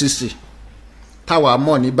EFCC táwa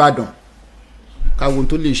mọ̀ nìbàdàn káwọn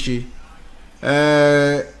tó lè ṣe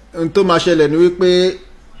n tó máa ṣẹlẹ̀ ni wípé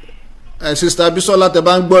sista Bísọ́lá tẹ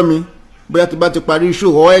bá ń gbọ́ mi bóyá tẹ bá ti parí iṣu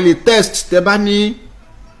ọ̀ ẹ lè test tẹ bá ní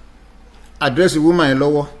àdírẹ́sì woman yẹn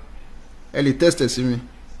lọ́wọ́ ẹ lè test ẹ̀ sí mi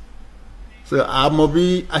so àmọ́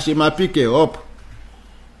bí a ṣe máa pick ẹ̀ up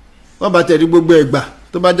wọ́n bá tẹ̀rí gbogbo ẹ̀ gbà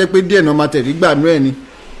tó bá jẹ́ pé díẹ̀ náà máa tẹ̀rí gbà nú ẹ̀ ni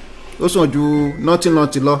ó sàn ju nọ́tì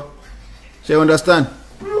lọ ṣe understand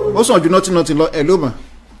ó sàn ju nọ́tì lọ ẹ̀ ló mọ̀.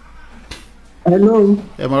 hello.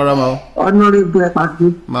 ẹ mọ rárá ma o. honourable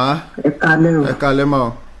Ẹ̀pàgbé. ma ẹ kalẹ́ o. ẹ kalẹ́ ma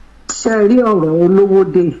o. ṣe rí ọ̀rọ̀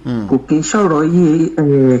olówódé kò kí ń sọ̀rọ̀ yìí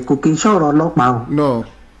kò kí ń sọ̀rọ̀ ọlọ́pàá o. no.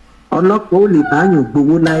 ọlọ́pàá ò lè báyàn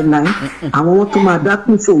gbowó láéláé àwọn wọn tó máa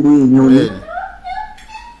dákún ṣòro èèyàn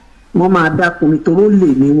ni wọ́n máa dákun nítorí ó lè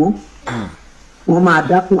ní wọ́n máa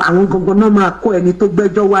dákun àwọn gangan náà máa kọ́ ẹni tó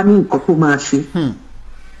gbẹ́jọ́ wá ní nǹkan tó máa ṣe.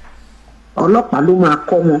 ọlọ́pàá ló máa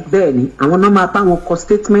kọ́ wọn bẹ́ẹ̀ ni àwọn náà máa bá wọn kọ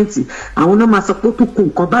statement àwọn náà máa sọ pé ó tún kù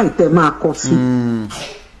nǹkan báyìí tẹ́ máa kọ sí.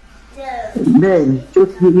 bẹ́ẹ̀ ni tó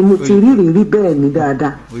ti ní mo ti rí ìrírí bẹ́ẹ̀ ni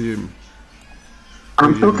dáadáa.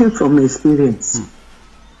 I'm talking from experience.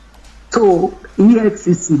 So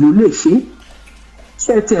EFCC ló lè ṣe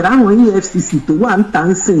ṣẹ̀tẹ̀ ráwọn EFCC tó wà ń ta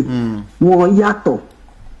ń sìn wọn yàtọ̀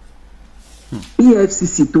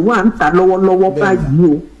EFCC tó wà ń ta lọ́wọ́lọ́wọ́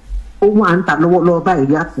báyìí ó wà ń ta lọ́wọ́lọ́wọ́ báyìí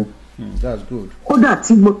yàtọ̀ That's good. Kódà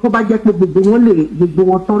tí tó bá jẹ́ pé gbogbo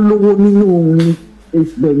wọn tán lówó nínú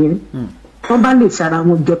ìgbẹ́ yẹn tán bá lè ṣara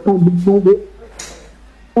wọn jọ tán gbogbo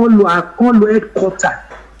owó kán lọ headquarter.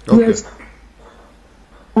 Yes.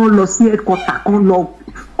 Kán lọ sí headquarter kán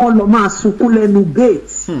lọ máa sunkún lẹ́nu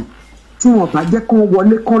gate. Tí wọn bá jẹ́ kán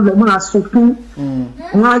wọlé kán lọ máa sunkún.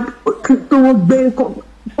 Wọ́n gbé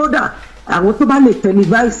kódà àwọn tó bá lè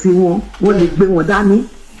televise wọ́n lè gbé wọn dání.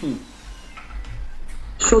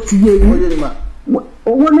 Ṣó ti yé yín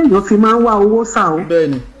owó lèèyàn fi máa ń wá owó sá o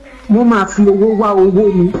wọ́n máa fi owó wá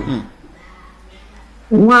owó ni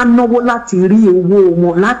wọ́n á náwó láti rí owó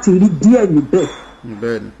wọn láti rí díẹ̀ níbẹ̀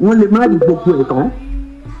wọ́n lè má rí gbogbo ẹ̀ tán.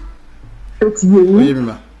 Ṣó ti yé yín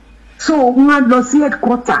so wọ́n á lọ sí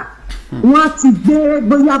headquarter wọ́n á ti gbé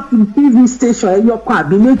bóyá TV station ẹyọkan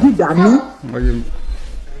àbí méjì dání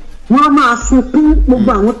wọ́n á máa sunkún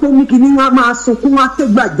gbogbo àwọn tó ní kíní wọ́n á máa sunkún wọ́n á ké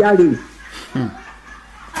gbàjarè.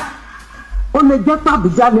 Ó lè jẹ́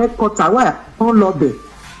pàbíjà ní headquarter wà kán lọ bẹ̀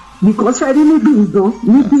because ṣe rí níbí ìdán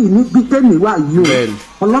níbí tẹ́mi wà yìí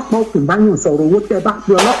o ọlọ́pàá òkè báyọ̀ sọ̀rọ̀ owó tẹ́ bá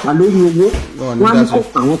pe ọlọ́pàá lórí owó wọ́n á ní kó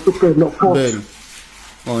pa àwọn tó kẹ́ lọ court.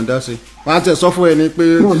 Wọ́n á tẹ̀ sọ fún ẹ ní pé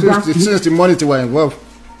since the money ti wà involved.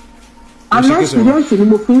 Àmọ́ experience ni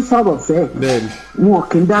mo fi ń sọ̀rọ̀ fẹ́ wọn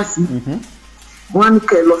kì í dá sí wọ́n á ní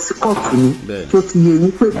kẹ́ lọ sí kóòtù ni tó ti yẹ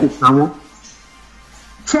yín pé kò pa wọ́n.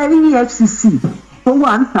 Ṣe rí FCC tó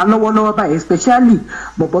wà ń ta lọ́wọ́lọ́wọ́ báyìí especially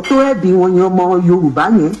bọ̀bọ̀ tó ẹ̀dì wọn yan ọmọ Yorùbá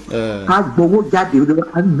yẹn ká gbowó jáde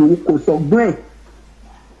ká gbowó kò sọgbọ́n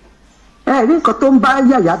ẹ̀ rí nǹkan tó ń bá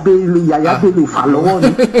Yàyà Bello fà lọ́wọ́ ni.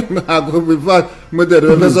 àgọ́ ìfà mo tẹ̀lé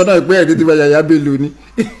ọlọ́sọ náà pé ẹ̀rí ti bá Yàyà Bello ni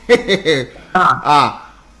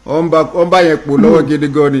wọ́n bá yẹn pò lọ́wọ́ gidi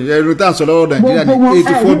gan ni ẹ̀rù tá à ń sọ lọ́wọ́ Nàìjíríà ní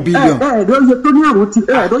 84 billion. ẹ̀rọ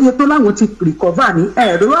iye tó láwọn ti recover ní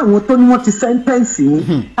ẹ̀rọ àwọn tó ní wọ́n ti sentence ní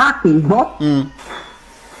káàpì ń gbọ́.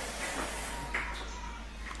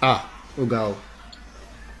 Ó ga o.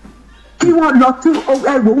 Kí wọ́n lọ tí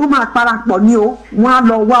ẹ̀wò wọn máa parapọ̀ ní o wọ́n á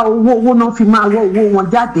lọ wá owó náà fi máa wọ owó wọn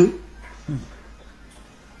jáde.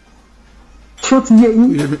 Ṣó ti yé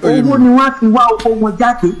yín owó ni wọ́n á fi wá owó wọn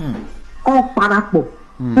jáde kọ́ parapọ̀.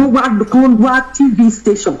 Kán wá TV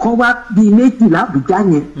station kán wá bíi méjì l'Àbújá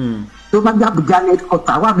yẹn tó bá gbé Àbújá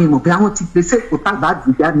headquarter wà mí mọ̀ bí àwọn ti pèsè kó tàbá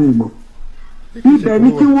Àbújá mi mọ̀ ibẹ̀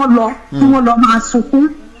ni kí wọ́n lọ máa sunkún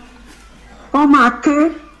kán máa ké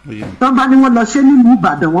tán bá ní wọ́n lọ ṣe nílùú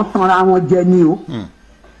Ìbàdàn wọ́n tanra wọn jẹ ni o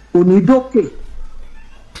òní dókè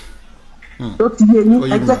tó ti yé yín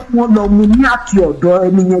ẹ jẹ́ kí wọ́n lọ mú ní àti ọ̀dọ̀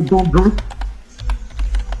ẹni yẹn gangan.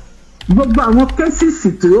 Gbogbo àwọn kéésìsì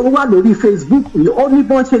tí ó wà lórí Facebook yìí ó ní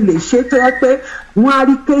bọ́n ṣe lè ṣe tó yẹ pé wọ́n á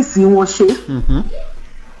rí kéèsì wọn ṣe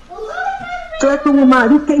tó yẹ pé wọ́n máa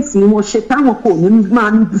rí kéèsì wọn ṣe táwọn kò ní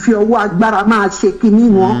máa fi ọwọ́ agbára máa ṣe kinní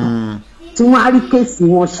wọn tí wọ́n á rí kéèsì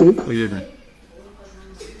wọn ṣe.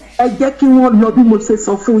 Ẹ jẹ́ kí wọ́n lọ bí mo ṣe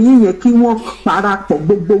sọ fún yín yẹn kí wọ́n parapọ̀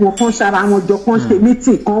gbogbo wọn kán ṣara wọn jọ kán ṣe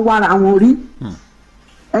mítìn kán wára wọn rí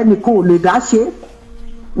ẹnìkan ò lè dá ṣe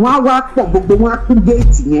wọ́n á wá pọ̀ gbogbo wọn á kún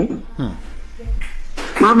géètì yẹn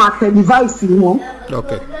wọ́n á máa tẹlifáìsì wọn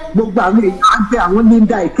gbogbo àwọn èèyàn á gbé àwọn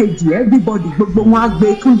Linda èkejì everybody gbogbo wọn á gbé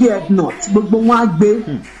Túndé Ednut gbogbo wọn á gbé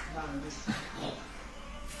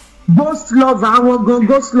ghost lover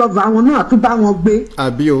àwọn náà tún bá wọn gbé.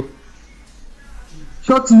 Àbí o.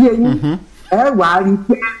 Ṣó ti yé yín ẹ wà á rí i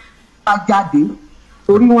pé bá jáde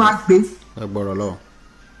torí wọn á gbé. Ẹ gbọ́dọ̀ lọ.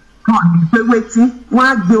 Wọ́n ní gbé wetí wọ́n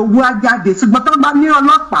á gbé owó á jáde ṣùgbọ́n tó bá ní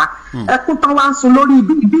ọlọ́pàá ẹkún tó wá ń sun lórí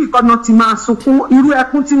ibi ìkànnà ti máa sunkún irú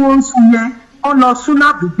ẹkún tí wọ́n ń sun yẹn wọ́n lọ sún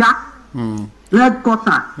l'Àbújá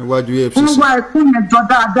headquarter wọ́n wá ẹkún yẹn jọ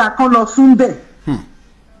dáadáa kán lọ sún bẹ́ẹ̀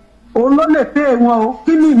òun ló lè pé wọn o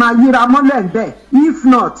kí ni máa yíra mọ́lẹ̀ bẹ́ẹ̀ if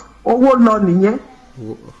not owó lọ nìyẹn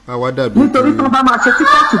nítorí tó bá máa ṣe tí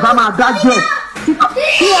kóòtù bá máa dájọ́ ẹ̀ tí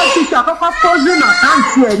wọ́n ti ṣàkọ́kọ́ frozen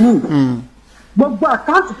àkáǹtì ẹ̀ ní gbogbo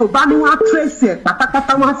àkáǹtì tó bá ní wọ́n á trace ẹ̀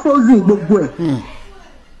pátápátá wọ́n á frozen gbogbo ẹ̀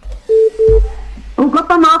nǹkan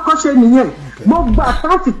tó máa kọ́ ṣe nìyẹn gbogbo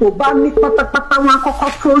àkáǹtì tó bá ní pátápátá wọ́n á kọ́kọ́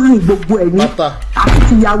frozen gbogbo ẹ̀ ní àti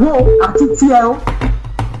tìyàwó àti tiẹ̀ o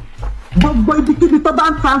gbogbo ibikíbi tó bá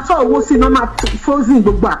ń transfer owó sí náà máa frozen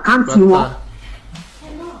gbogbo àkáǹtì wọn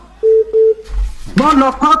wọ́n lọ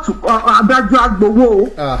kóòtù adájọ́ agbowó o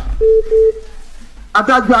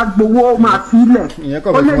adájọ́ agbowó máa fi ilẹ̀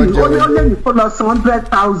ó lè ní kó lọ san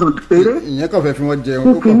 100,000 péré. ìyẹn kàn fẹ́ fi wọ́n jẹun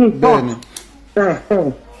kókò bẹ́ẹ̀ ni.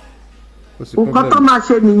 nǹkan tó máa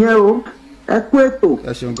ṣe nìyẹn o ẹ kú ètò.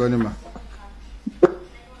 ẹ ṣeun gan ni mà.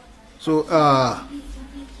 so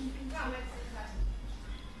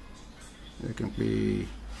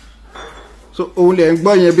òun lè ń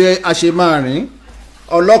gbọ́ yẹn bí a ṣe máa rìn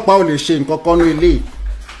ọlọ́pàá ò lè ṣe nǹkan kan ní ilé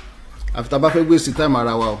àfi tá bá fẹ́ waste time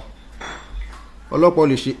ara wa o ọlọ́pàá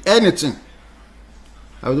lè ṣe anything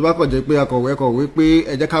àfi tó bá kọ̀ jẹ́ pé akọ̀wé pé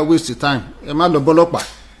ẹ jẹ́ ká waste time ẹ má lọ bọ́lọ́pàá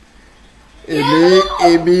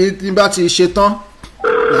èmi tí bá ti ṣe tán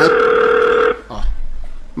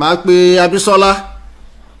máa pe Abísọ́lá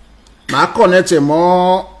máa connect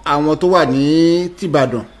mọ́ àwọn tó wà ní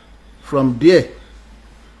tìbàdàn from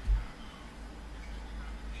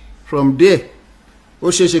there ó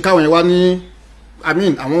ṣeéṣe káwọn yẹn wá ní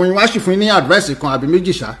àwọn yẹn wá sì fún ní advice kan àbí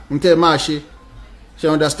méjì ṣá n tẹ́ ẹ máa ṣe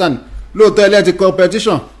understand lóòótọ́ ilé ti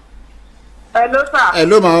competition. Hello sir.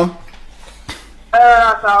 Hello ma.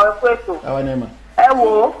 Àtàwọn ẹ̀kọ́ ètò. Àwọn ẹ̀ma. Ẹ wò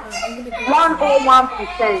ó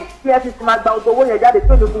 101% TFC máa gba owó yẹn jáde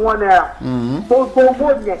tó ní fún £1. Gbogbo owó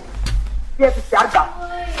yẹn TFC àgbà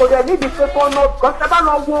kò dẹ̀ níbi pé kó ná gọ́sẹ̀ bá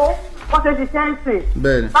lọ wo wọ́n ṣe ṣiṣẹ́ ń sìn.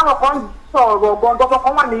 Bẹ́ẹ̀ni. Báwọn kan sọ̀rọ̀ gbọ̀ngàn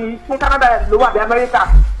kan wà ní Canada ló wà bí Amẹ́ríkà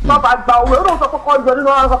tó bá gba owó yóò sọ kọ́kọ́ yọ nínú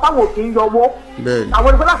ọ̀rọ̀ fáwọn òkè ń yọ owó. Bẹ́ẹ̀ni. Àwọn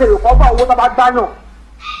onígbọ́n láti èrò kọ́ bá owó tó bá gbá náà.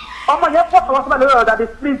 Ọmọ yẹn pọ̀ tọwọ́ síbẹ̀ lórí ọ̀dà the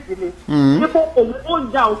street ni. Nípò òun ó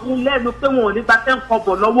ya òun lẹ́nu pé wọn ò ní gba 10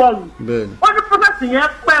 kọ́bọ̀ lọ́wọ́ òun. Ó ní prọ́fẹ̀sì yẹn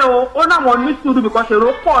pẹ́ o ó náwọn ní sùúrù bìkan ṣèrò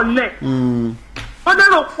pọ̀ lẹ̀. Ó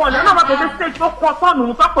lérò pọ̀ lẹ̀ náà bá tó dé stage tó kọ́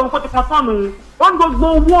tọ́nù tó pé òun kó ti kọ́ tọ́nù. Ó ní gbogbo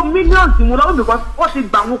owó mílíọ̀nù mú lọ́wọ́ bìkan ó ti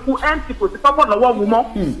gbà wọn kú mt kò sí kọ́bọ̀ lọ́wọ́ òun mọ́.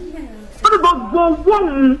 Ó ní gbogbo owó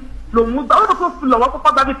òun lòun gbà ó ní kó fi lọ́wọ́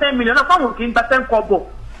kọ́kọ́ gba bí 10 million náà fáwọn kì í gba 10 kọ́bọ̀.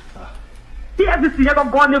 TFC yẹn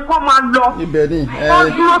gangan ni kọ́ máa lọ. Ibẹ̀ ni. Kọ́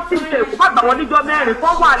dúró sí ilé kó má gbà wọ́n níjọ́ mẹ́rin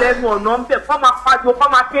kọ́ wà lẹ́nu ọ̀nà ń bẹ̀ kọ́ máa pariwo kọ́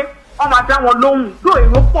máa ké kọ́ máa dá wọn lóhùn ló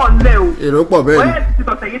èrò pọ̀ ńlẹ̀ o. Èrò pọ̀ bẹ́ẹ̀ ni. Wọ́n yẹ ti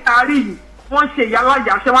tọ̀tẹ̀ yìí ta rí yìí wọ́n ṣe ìyára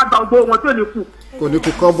ìyàṣẹ wá gba gbogbo wọn tí ò ní kù. Kò ní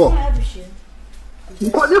kú kọ́bọ̀.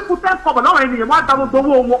 Kò ní kú 10 kọ́bọ̀ lọ́wọ́ ènìyàn wá gba gbogbo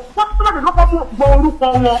owó wọn. Wọ́n ti tọ́lá lọ́kọ́ gbọ́ orúkọ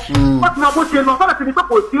wọn. Wọ́n ti máa bó ṣe lọ sọ́dọ̀ ti ní pé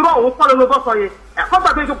kò sí rọ̀ òun kọ́ ló bọ́ sọ yẹn. Ẹ̀kọ́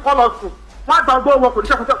gbàgbé ju kọ́ lọ sùn. Wọ́n gba gbogbo wọn kò ní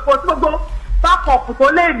ṣe bákọ̀ọ̀pù tó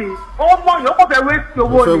lé ní owó mọ̀ yóò kó fẹ́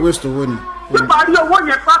waste owó ni. Níparí owó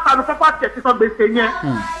yẹn pátá ló fọ́pá tẹ̀ sísan gbèsè yẹn.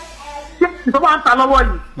 Ṣé ìṣòwò à ń ta lọ́wọ́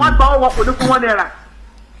yìí? Wọ́n gba owó kò ní fún £1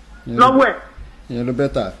 lọ́wọ́ ẹ̀. Ìyẹn ló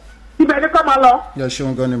bẹ́tà. Ibẹ̀ ni kọ́ máa lọ. Yẹ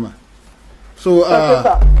ṣeun gan ni mà. So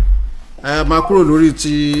máa kúrò lórí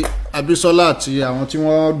ti Abísọ́lá àti àwọn tí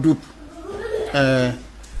wọ́n dupe.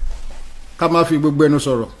 Ká má fi gbogbo ẹnu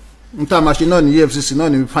sọ̀rọ̀. Nta máa ṣe náà ní EFCC náà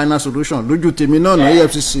ní final solution lójú tèmi náà ní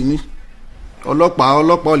EFCC ní ọlọ́pàá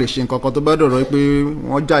ò lè ṣe nǹkan kan tó bá dọ̀rọ̀ pé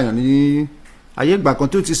wọ́n jàyàn ní ayé ìgbà kan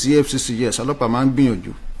tó ti sí EFCC yes ọlọ́pàá máa ń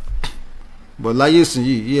gbìyànjú bọ̀ láyé ìsìn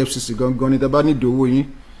yìí EFCC gangan ni tẹ́ bá nídìí owó yín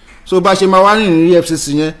so bá ṣe máa wá rìn ní EFCC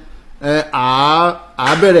yẹn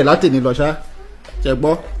à bẹ̀rẹ̀ látẹ̀ní lọ ṣá ṣẹ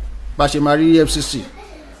gbọ́ bá ṣe máa rí EFCC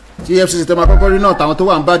tí EFCC tẹ́ máa kọ́kọ́ rí náà táwọn tó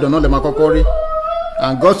wà ń bàdàn náà lè máa kọ́kọ́ rí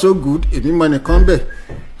and God so good èmi mọ ẹnìkan bẹ̀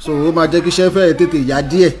so ó máa jẹ́ kí iṣẹ́ fẹ́ tètè yá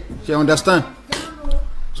díẹ̀ ṣe understand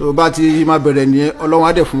so bá ti máa bẹ̀rẹ̀ nìyẹn ọlọ́run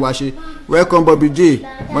á dẹ̀ fún wa ṣe welcome Bobby J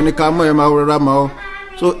monica mọ́ ẹ máa rọra mọ́ ọ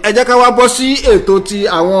so ẹ jẹ́ ká wá bọ́ sí ètò ti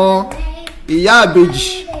àwọn ìyá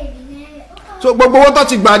àbèjì so gbogbo owó tó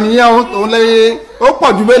ti gbà nìyẹn òun lẹ́yìn ó pọ̀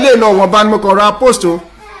ju bẹ́lẹ̀ lọ wọ́n bá ní mo kàn ra post o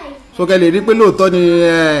so kẹ́ lè rí pé lóòótọ́ ni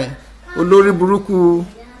olórí burúkú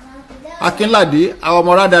Akínládé àwọn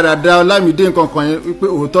ọmọ rádaràda Ọlámídé nǹkan kan yẹn wípé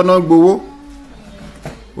òótọ́ náà gbowó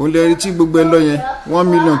òun lè rí tí gbogbo ẹ lọ yẹn 1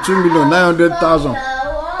 million 2 million 900,000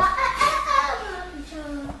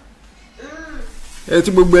 ẹ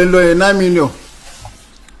tí gbogbo ẹ lọ yẹn 9 million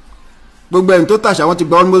gbogbo ẹni tó tàṣà wọn ti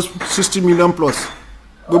gba almost 60 million plus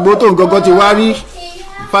gbogbo tó ń gọgọ ti wá rí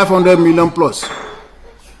 500 million plus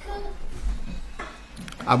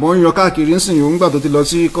àmọ́ ń yan káàkiri ń sìn òun gbà tó ti lọ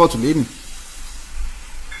sí kóòtù lẹ́nu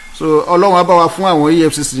so ọlọ́run á bá wa fún àwọn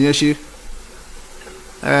EFCC yẹn ṣe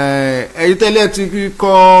ẹ̀yin tẹ́lẹ̀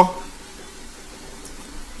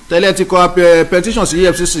ti kọ petition sí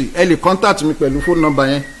EFCC ẹ lè contact mi pẹ̀lú phone number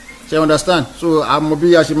yẹn ṣe understand so àmọ́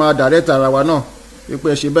bí a ṣe máa direct ara wa náà wípé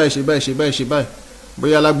ẹ ṣe báyìí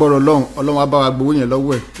bóyá alágbọ́rọ̀ ọlọ́run á bá wa gbowó yẹn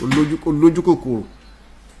lọ́wọ́ ẹ̀ olójú kòkòrò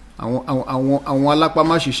àwọn alápá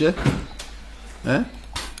má ṣiṣẹ́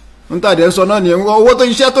ń tàdé sọ náà nìyẹn owó tó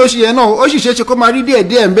ṣiṣẹ́ tó ṣe yẹn náà ó sì ṣe kó máa rí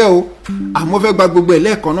díẹ̀ ń bẹ́ o àmọ́ fẹ́ gba gbogbo ẹ̀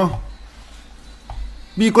lẹ́ẹ̀kan náà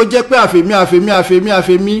bí kò jẹ́ pé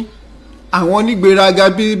àfẹ́mí àwọn onígbéraga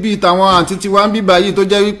bíi tàwọn àǹtí tí wá ń bíbá yìí tó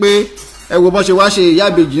jẹ́ wípé ẹ wo bọ́n ṣe wá ṣe ìyá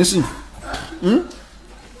àbèjì ń sìn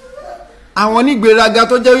àwọn onígbéraga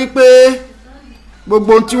tó jẹ́ wípé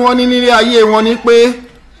gbogbo tí wọ́n ní nílé ayé wọn ni pé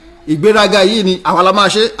ìgbéraga yìí ni àwa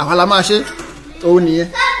la máa ṣe òun nìyẹn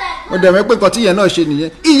mo dẹ̀ mọ̀ pé nǹkan tí ìyẹn náà ṣe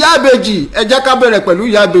nìyẹn ìyá àbèjì ẹ jẹ́ ká bẹ̀rẹ̀ pẹ̀lú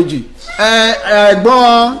ìyá àbèjì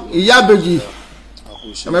ẹ̀gbọ́n ìyá àbèjì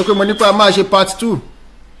ẹ mọ̀ pé mo nípa máa ṣe part 2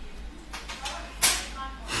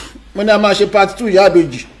 mo ní a máa ṣe part 2 ìyá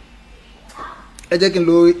àbèjì ẹ jẹ́ kí n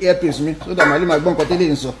lo earpiece mi so that màá lè máa gbọ́ nǹkan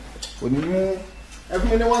tẹ́lẹ̀ ń sọ kò ní mú ẹ fún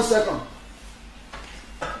mi ní 1 second.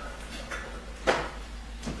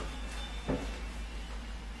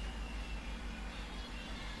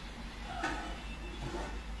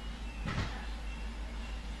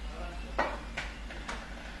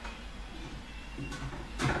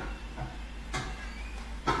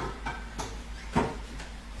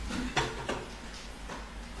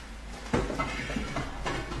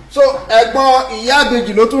 So ẹ̀gbọ́n ìyá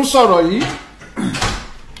àbèjì ló tún sọ̀rọ̀ yìí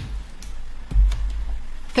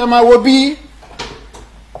kẹ́ máa wo bí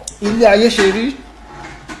ilé ayé ṣe rí,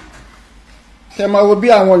 kẹ́ máa wo bí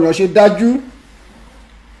àwọn èèyàn ṣe dájú,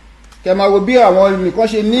 kẹ́ máa wo bí àwọn nìkan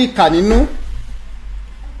ṣe ní ìkà nínú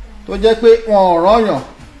tó jẹ́ pé wọn ò rányàn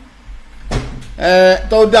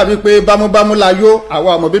tó dàbí pé bámúbámú la yó,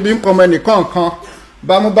 àwọn àmọ́ bíbí ń pọ̀ ọmọ ẹnìkan kan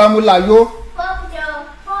bámúbámú la yó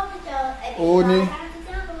ó ní.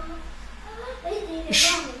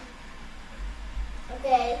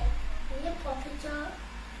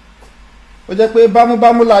 Ó jẹ́ pé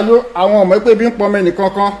bámúbámú la yó, àwọn ọmọ pé bí ń pọ̀ ọmọ ẹnìkan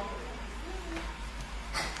kan.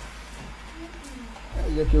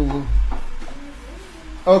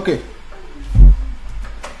 Okay.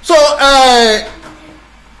 So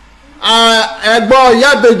ẹ̀gbọ́n ìyá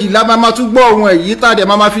ìbejì la máa tún gbọ́ ohun èyí tá a dẹ̀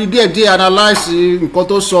máa fi díẹ̀ analyse nǹkan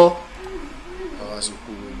tó sọ.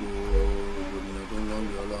 Àsìkò gbogbo ènìyàn tó ń lọ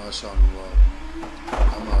lè ọlọ́wọ́ ṣàánú wa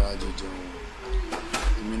a máa ra jíjẹ wọn.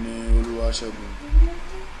 Èmi ní Olúwaṣẹ́gun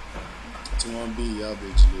tí wọ́n bí ìyá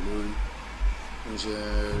ìbejì lé lórí. Mo ṣe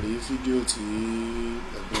rí fídíò tí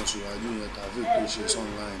ẹ̀gbọ́n ṣùwájú yẹn tàbí tó ṣe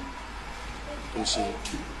online tó ṣe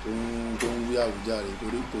tó ń wí àwùjáre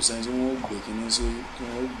torí kò sẹ́ni tí wọ́n gbé kíní sí tí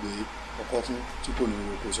wọ́n gbé ọkọ fún tí kò ní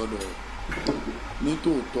roko sọ́dọ̀ rẹ̀.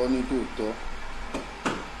 Nítòótọ́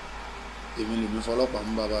èmi lèmi fọlọ́pàá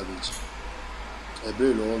mú bàbá ìbejì ẹ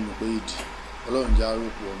béèrè lọ́wọ́ mi pé ìdí Ọlọ́run já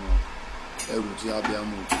rògbò ọmọ ẹrù tí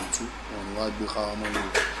abiyamọ òkè tú wọn ni wá gbé káwá mọ́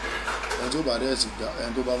lórí. Ẹni tó bá dẹ̀ sì dá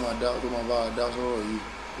ẹni tó bá máa bá a dá sọ̀rọ̀ yìí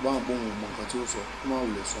tó bá ń pọ̀ wọn mọ nǹkan tí ó sọ tó máa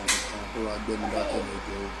wulẹ̀ sọ nǹkan tó ra gbẹ́ni bá tẹ̀lé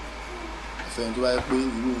ẹgbẹ́ o. Àfẹ́ni tó bá yẹ pé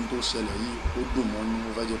irú ohun tó ṣẹlẹ̀ yìí ó dùn mọ́ ní mo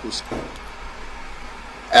fẹ́ jẹ́ kó ṣe.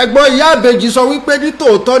 Ẹ̀gbọ́n ìyá ìbejì sọ wípé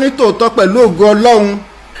nítòótọ́ pẹ̀lú ògo Ọlọ́run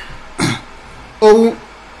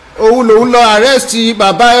òun lòun lọ arrest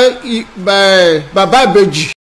bàbá ìbejì